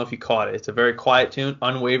episode. I don't know if you caught it. It's a very quiet tune.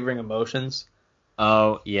 Unwavering Emotions.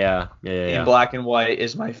 Oh yeah. In Black and White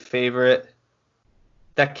is my favorite.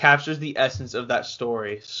 That captures the essence of that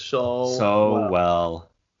story so well.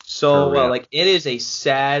 So well, like it is a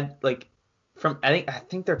sad I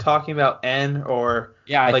think they're talking about N or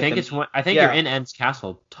I think you're in N's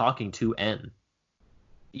castle talking to N.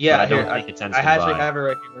 Yeah, I don't think it's N's I actually have it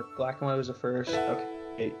right here. Black and White was the first.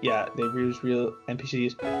 Okay, yeah, they used real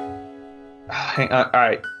NPCs. Hang on, all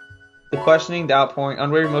right. The questioning, the outpouring,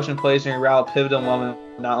 unwavering emotion plays during a pivotal moment,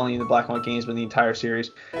 not only in the Black and White games, but in the entire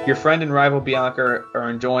series. Your friend and rival Bianca are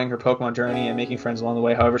enjoying her Pokemon journey and making friends along the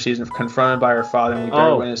way. However, she's confronted by her father, and we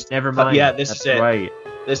bear witness. Never mind. Yeah, this is it. Right.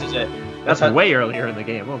 This is it. That's way earlier in the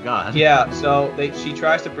game. Oh god. Yeah. So she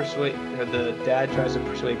tries to persuade the dad tries to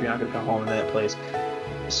persuade Bianca to come home, and then it plays.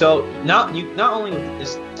 So not only with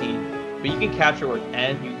this team, but you can capture it with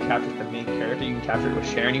N, you can capture it with the main character, you can capture it with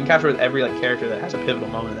Sharon, you can capture it with every character that has a pivotal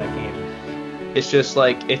moment in that game. It's just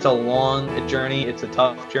it's a long journey, it's a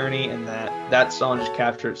tough journey, and that song just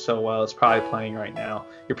captured it so well. It's probably playing right now.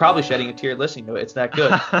 You're probably shedding a tear listening to it. It's that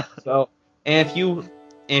good. So, and if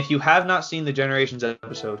you have not seen the Generations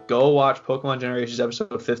episode, go watch Pokemon Generations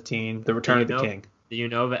episode 15, The Return of the King. The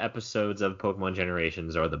Unova episodes of Pokemon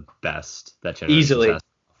Generations are the best that Generations easily has.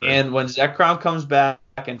 And when Zekrom comes back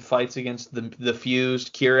and fights against the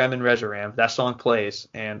fused Kyurem and Reshiram, that song plays,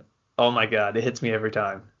 and oh my god, it hits me every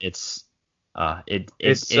time. It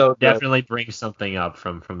so definitely brings something up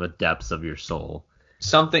from the depths of your soul.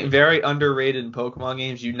 Something very underrated in Pokemon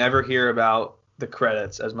games. You never hear about the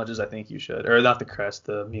credits as much as I think you should, or not the credits,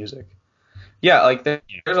 the music. Yeah,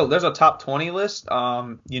 there's a top 20 list.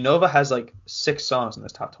 Unova has 6 songs in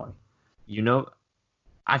this top 20.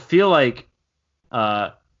 I feel like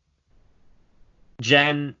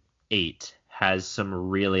Gen 8 has some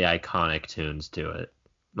really iconic tunes to it.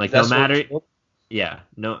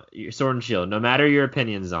 Sword and Shield. No matter your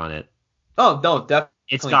opinions on it. Oh no, definitely.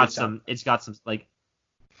 It's got some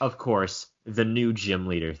of course, the new Gym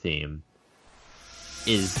Leader theme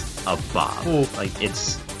is a bop. Ooh.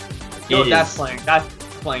 That's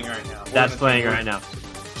playing right now. That's playing right now.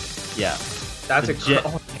 Yeah. That's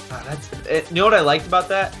oh my god, you know what I liked about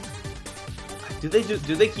that? Do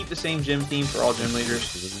they keep the same gym theme for all gym leaders?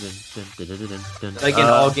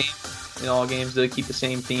 In all games, do they keep the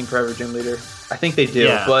same theme for every gym leader? I think they do,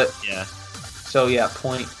 but yeah. So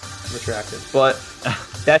point retracted. But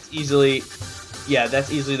that's easily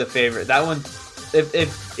the favorite. That one,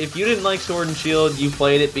 if you didn't like Sword and Shield, you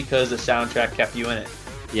played it because the soundtrack kept you in it.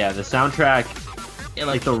 Yeah, the soundtrack,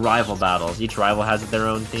 the rival battles. Each rival has their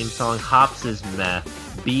own theme song. Hops is meh.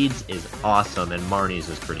 Beads is awesome, and Marnie's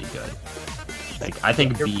is pretty good. I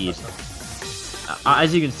think Bead,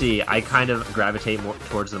 as you can see, I kind of gravitate more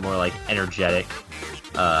towards the more energetic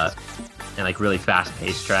and really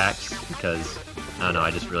fast-paced tracks because I don't know, I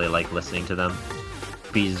just really like listening to them.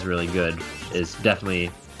 Bead is really good, is definitely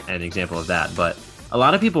an example of that. But a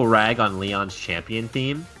lot of people rag on Leon's champion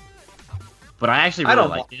theme, but I actually really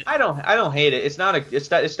like it. I don't hate it. It's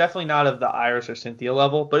definitely not of the Iris or Cynthia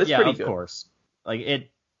level, but it's pretty good. Of course.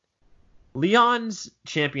 Leon's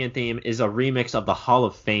champion theme is a remix of the Hall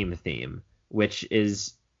of Fame theme, which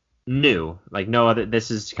is new. No other.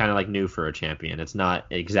 This is kind of new for a champion. It's not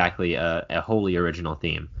exactly a wholly original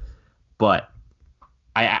theme, but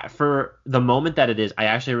for the moment that it is, I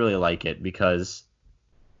actually really like it because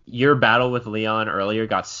your battle with Leon earlier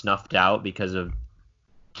got snuffed out because of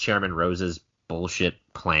Chairman Rose's bullshit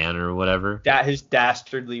plan or whatever. His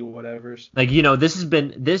dastardly whatevers.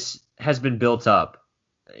 This has been built up.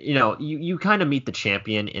 You kind of meet the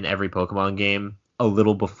champion in every Pokemon game a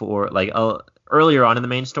little before, earlier on in the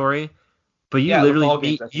main story, but you Yeah, the literally fall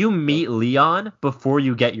games, I think, you are good. meet Leon before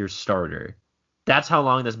you get your starter. That's how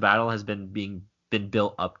long this battle has been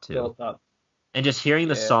built up to. Built up. And just hearing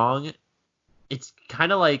the Yeah. song, it's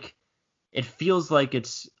kind of like it feels like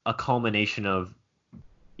it's a culmination of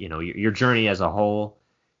your journey as a whole.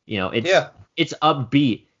 Yeah. It's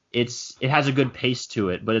upbeat. It has a good pace to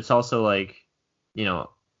it, but it's also like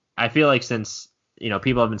I feel like since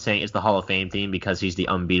people have been saying it's the Hall of Fame theme because he's the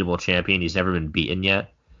unbeatable champion. He's never been beaten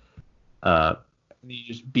yet. And you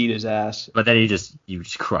just beat his ass. But then you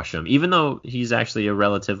just crush him, even though he's actually a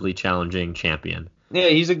relatively challenging champion. Yeah,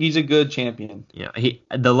 he's a good champion. Yeah,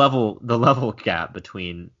 the level gap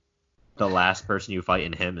between the last person you fight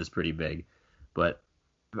and him is pretty big. But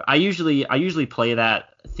I usually play that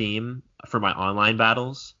theme for my online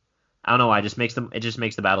battles. I don't know why, it just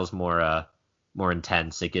makes the battles more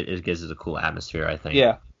intense. It gives it a cool atmosphere, I think.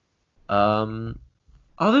 Yeah.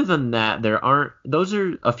 Other than that, those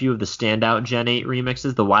are a few of the standout Gen 8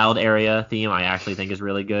 remixes. The Wild Area theme I actually think is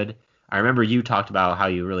really good. I remember you talked about how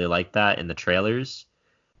you really liked that in the trailers.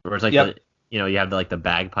 Where it's like Yep. you have the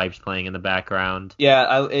bagpipes playing in the background.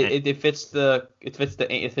 Yeah, it fits the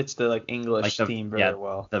like English Like theme very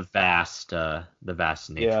well. The vast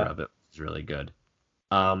nature Yeah. of it is really good.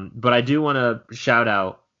 But I do want to shout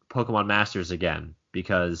out Pokemon Masters again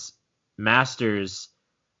because Masters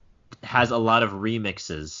has a lot of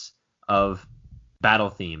remixes of battle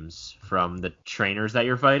themes from the trainers that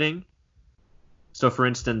you're fighting. So, for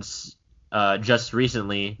instance, just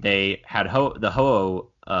recently they had the Ho-Oh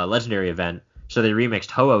legendary event, so they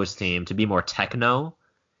remixed Ho-Oh's theme to be more techno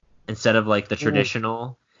instead of like the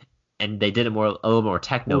traditional, and they did it a little more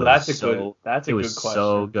techno. Ooh, that's a good question.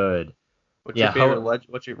 So good. What's your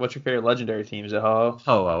favorite legendary theme? Is it Ho-Oh?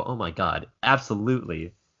 Ho-Oh, oh my god,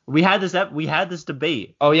 absolutely. We had this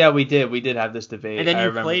debate. Oh yeah, we did have this debate. And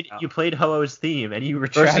then you played Ho-Oh's theme and you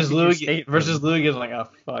retracted your statement. Versus Luigi is like, oh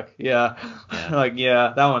fuck, yeah. Like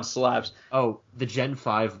yeah, that one slaps. Oh, the Gen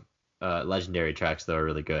 5 legendary tracks though are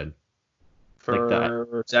really good. For like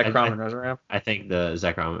Zekrom and Reshiram? I think the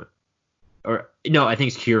Zekrom, or no, I think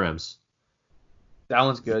it's Kyurem's. That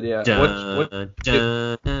one's good, yeah. Dun.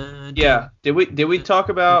 Yeah. Did we talk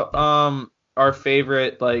about our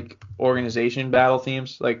favorite like organization battle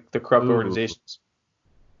themes, like the corrupt Ooh. organizations?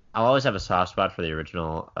 I'll always have a soft spot for the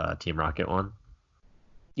original Team Rocket one.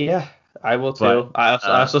 Yeah, I will too. But,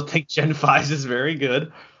 I also think Gen 5 is very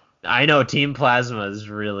good. I know Team Plasma is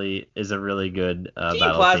a really good Team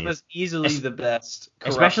battle Plasma theme. is easily the best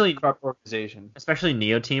corrupt organization. Especially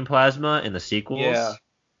Neo Team Plasma in the sequels. Yeah.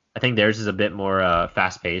 I think theirs is a bit more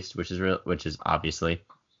fast paced, which is obviously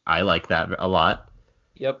I like that a lot.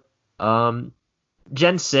 Yep.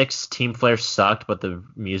 Gen 6 Team Flare sucked, but the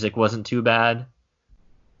music wasn't too bad.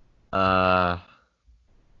 Team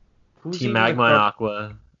Magma and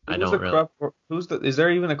Aqua. I don't really. Is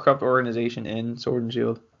there even a corrupt organization in Sword and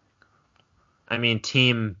Shield? I mean,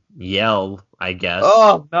 Team Yell, I guess.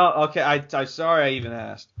 Oh no, okay. I sorry I even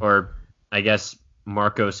asked. Or I guess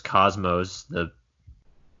Marcos Cosmos,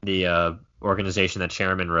 the organization that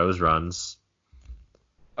Chairman Rose runs.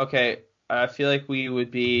 Okay, I feel like we would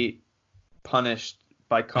be punished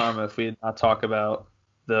by karma if we did not talk about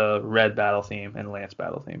the Red battle theme and Lance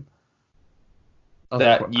battle theme.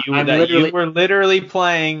 You were literally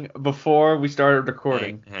playing before we started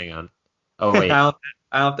recording. Hang on. Oh wait. I don't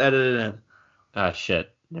have to edit it in. Ah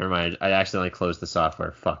shit. Never mind. I accidentally closed the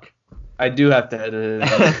software. Fuck. I do have to edit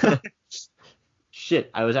it in. Shit.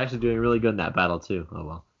 I was actually doing really good in that battle too. Oh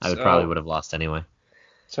well. I probably would have lost anyway.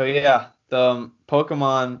 So yeah, the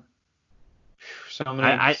Pokemon.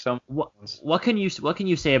 What can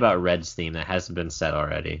you say about Red's theme that hasn't been said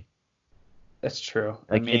already? That's true.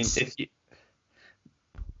 Like, I mean, it's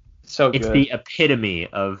the epitome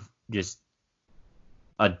of just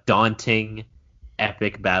a daunting,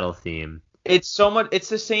 epic battle theme. It's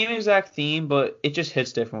the same exact theme, but it just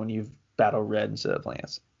hits different when you battle Red instead of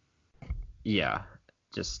Lance. Yeah,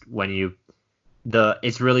 just when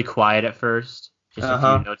it's really quiet at first, just a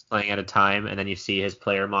few notes playing at a time, and then you see his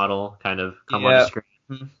player model kind of come on the screen.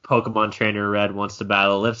 Mm-hmm. Pokemon Trainer Red wants to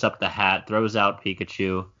battle, lifts up the hat, throws out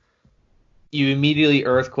Pikachu. You immediately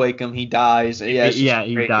earthquake him. He dies. Yeah,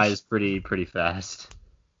 he dies pretty fast.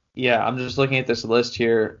 Yeah, I'm just looking at this list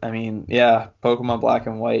here. I mean, yeah, Pokemon Black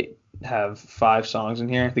and White have 5 songs in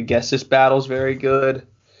here. The Gessis battle's very good.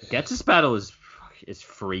 Gessis battle is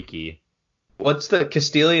freaky. What's the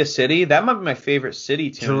Castelia City? That might be my favorite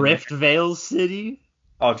city tune. Driftvale City?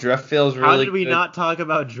 Oh, Driftvale's really good. How did we not talk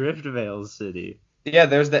about Driftvale City? Yeah,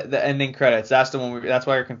 there's the ending credits. That's the one. That's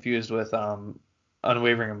why you're confused with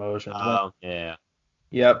Unwavering Emotions. Oh, yeah.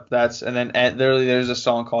 Yep, and then literally there's a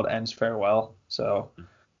song called Ends Farewell. So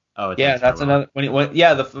Oh, it's Yeah, extra that's raw. another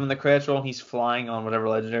yeah, when the credits roll and he's flying on whatever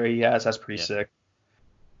legendary he has, that's pretty Yeah, sick.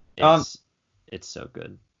 Um, it's so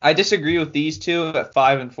good. I disagree with these two at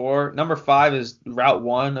 5 and 4. Number 5 is Route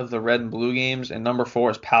 1 of the Red and Blue games, and number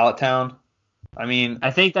 4 is Pallet Town. I mean,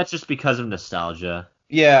 I think that's just because of nostalgia.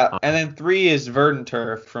 yeah, Um, and then 3 is Verdant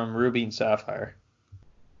Turf from Ruby and Sapphire.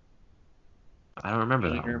 I don't remember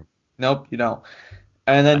that one. Nope, you don't.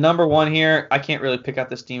 And then number 1 here, I can't really pick out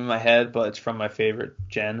this theme in my head, but it's from my favorite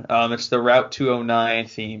gen. It's the Route 209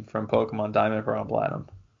 theme from Pokemon Diamond, Pearl, and Platinum.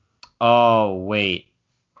 Oh wait,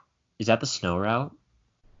 is that the snow route?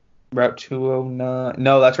 Route 209.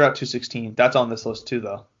 No, that's Route 216. That's on this list too,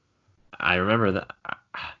 though. I remember that.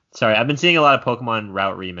 Sorry, I've been seeing a lot of Pokemon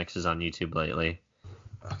route remixes on YouTube lately.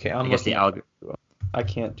 Okay, I guess the I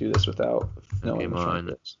can't do this without knowing which one Pokemon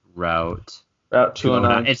it is. route Route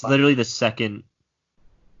 209. 209. It's literally the second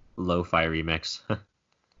lo-fi remix.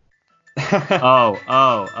 Oh.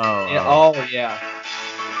 Yeah, oh yeah.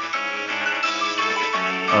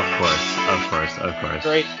 Of course.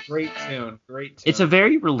 Great tune. It's a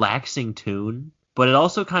very relaxing tune, but it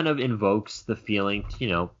also kind of invokes the feeling,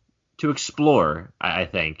 to explore, I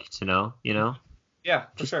think, Yeah,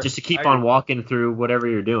 for sure. Just to keep on walking through whatever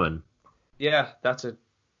you're doing. Yeah, that's a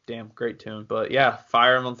damn great tune. But yeah,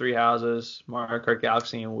 Fire Emblem Three Houses, Mario Kart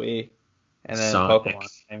Galaxy and Wii, and then Sonic,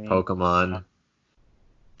 Pokemon.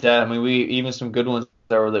 Yeah, we even some good ones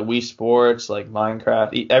that were like Wii Sports, like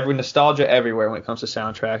Minecraft. Every nostalgia everywhere when it comes to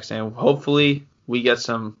soundtracks, and hopefully we get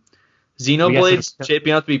some Xenoblade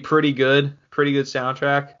shaping up to be pretty good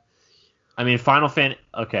soundtrack. I mean,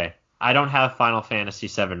 Okay, I don't have Final Fantasy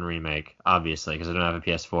VII Remake, obviously, because I don't have a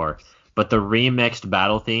PS4. But the remixed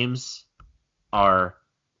battle themes are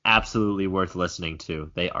absolutely worth listening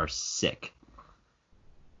to. They are sick.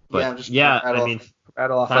 But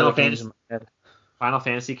Final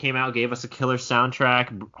Fantasy came out, gave us a killer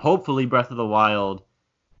soundtrack. Hopefully, Breath of the Wild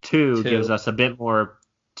 2 gives us a bit more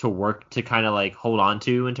to work to kind of like hold on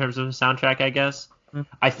to in terms of the soundtrack, I guess.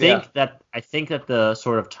 I think that the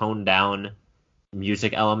sort of toned down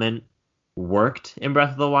music element worked in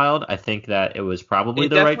Breath of the Wild. I think that it was probably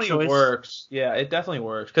the right choice. It definitely works. Yeah, it definitely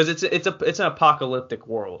works because it's an apocalyptic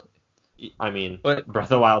world. I mean, but Breath of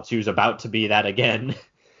the Wild 2 is about to be that again.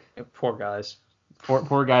 Poor guys.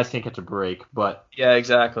 Poor guys can't catch a break, but yeah,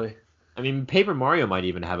 exactly. I mean, Paper Mario might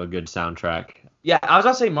even have a good soundtrack. Yeah, I was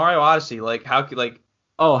gonna say Mario Odyssey. How could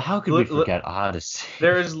we forget Odyssey?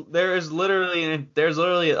 There's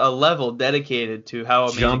literally a level dedicated to how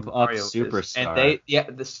amazing Jump Up Mario Superstar. Is.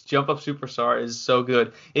 And this Jump Up Superstar is so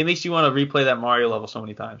good. It makes you want to replay that Mario level so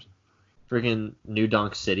many times. Freaking New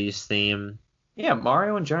Donk City's theme. Yeah,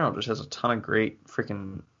 Mario in general just has a ton of great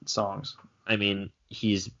freaking songs. I mean,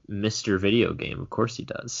 he's Mr. Video Game. Of course he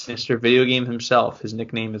does. Mr. Video Game himself. His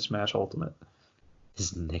nickname is Smash Ultimate.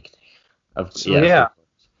 His nickname.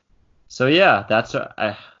 So yeah, that's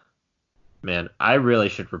man. I really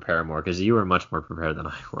should prepare more because you were much more prepared than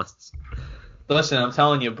I was. Listen, I'm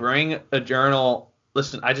telling you, bring a journal.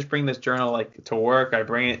 Listen, I just bring this journal to work. I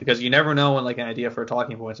bring it because you never know when an idea for a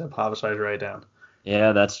talking point is pops, so I write it down.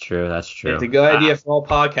 Yeah, that's true. It's a good idea for all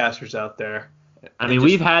podcasters out there. I mean,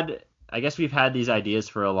 I guess we've had these ideas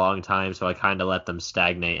for a long time, so I kind of let them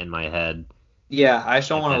stagnate in my head. Yeah, I just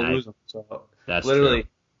don't want to lose them. So that's literally,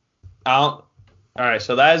 true. All right,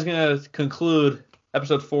 so that is going to conclude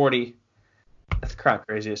episode 40. That's kind of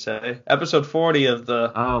crazy to say. Episode 40 of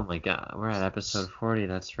the... Oh, my God. We're at episode 40.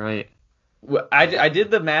 That's right. I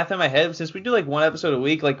did the math in my head. Since we do one episode a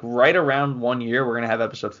week, right around 1 year, we're going to have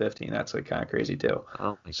episode 50. And that's kind of crazy, too.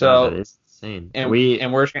 Oh, my God. That is insane. And we're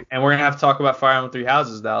going to have to talk about Fire Emblem Three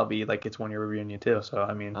Houses. That'll be its 1 year reunion, too. So,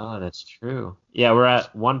 I mean... Oh, that's true. Yeah, we're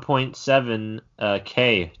at 1.7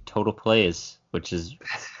 K total plays, which is...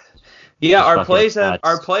 Yeah, our plays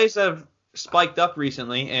have spiked up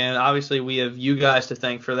recently, and obviously we have you guys to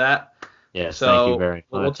thank for that. Yes, thank you very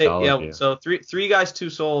much. So three guys,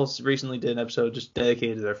 two souls recently did an episode just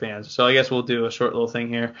dedicated to their fans. So I guess we'll do a short little thing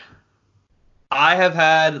here. I have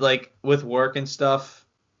had with work and stuff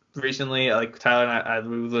recently, Tyler and I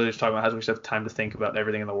we were literally just talking about how we just have time to think about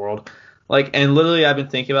everything in the world. And literally I've been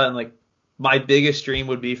thinking about it, and my biggest dream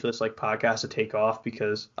would be for this podcast to take off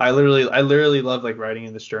because I literally love writing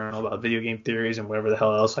in this journal about video game theories and whatever the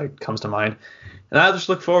hell else comes to mind. And I just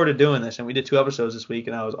look forward to doing this. And we did 2 episodes this week,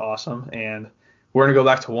 and that was awesome. And we're gonna go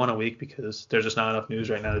back to 1 a week because there's just not enough news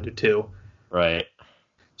right now to do 2. Right.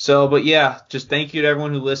 So, but yeah, just thank you to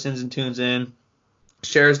everyone who listens and tunes in,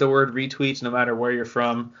 shares the word, retweets, no matter where you're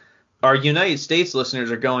from. Our United States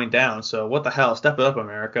listeners are going down, so what the hell? Step it up,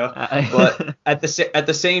 America. But at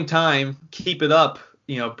the same time, keep it up.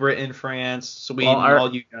 Britain, France, Sweden,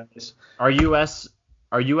 all you guys. Our U.S.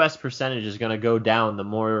 our U.S. percentage is going to go down the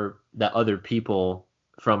more that other people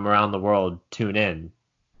from around the world tune in.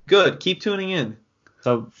 Good. Keep tuning in.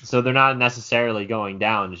 So they're not necessarily going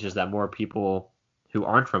down. It's just that more people who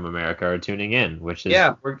aren't from America are tuning in, which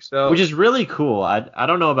is really cool. I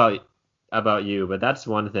don't know about you, but that's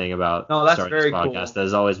one thing about starting this podcast cool. that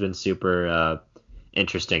has always been super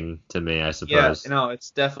interesting to me, I suppose. Yeah,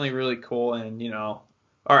 it's definitely really cool, and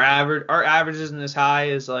our average isn't as high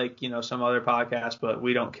as some other podcasts, but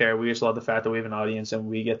we don't care. We just love the fact that we have an audience and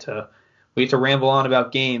we get to ramble on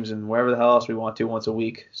about games and whatever the hell else we want to once a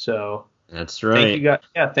week. So that's right.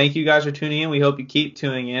 Thank you guys for tuning in. We hope you keep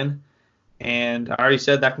tuning in. And I already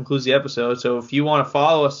said that concludes the episode. So if you want to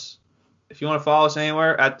follow us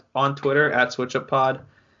anywhere on Twitter at SwitchUpPod,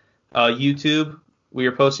 YouTube, we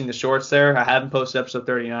are posting the shorts there. I haven't posted episode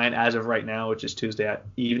 39 as of right now, which is Tuesday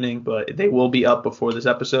evening, but they will be up before this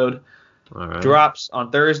episode drops on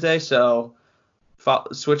Thursday. So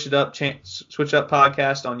Switch It Up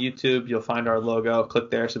Podcast on YouTube. You'll find our logo. Click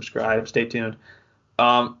there, subscribe, stay tuned.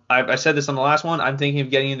 I said this on the last one. I'm thinking of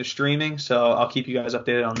getting into streaming, so I'll keep you guys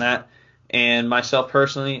updated on that. And myself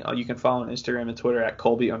personally, you can follow on Instagram and Twitter at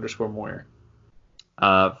Colby_Moyer.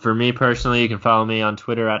 For me personally, you can follow me on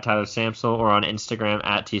Twitter at Tyler Samsel or on Instagram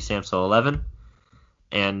at TSamsel11.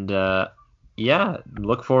 And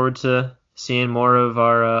look forward to seeing more of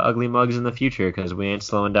our ugly mugs in the future because we ain't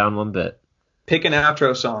slowing down one bit. Pick an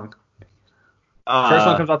outro song. First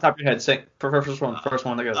one comes off the top of your head. Say first one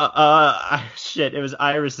that goes. Shit, it was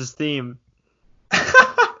Iris's theme.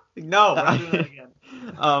 No, we're doing it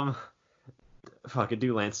again. Fuck,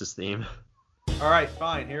 do Lance's theme. All right,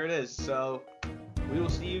 fine. Here it is. So we will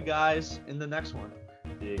see you guys in the next one.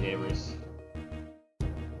 See you, gamers.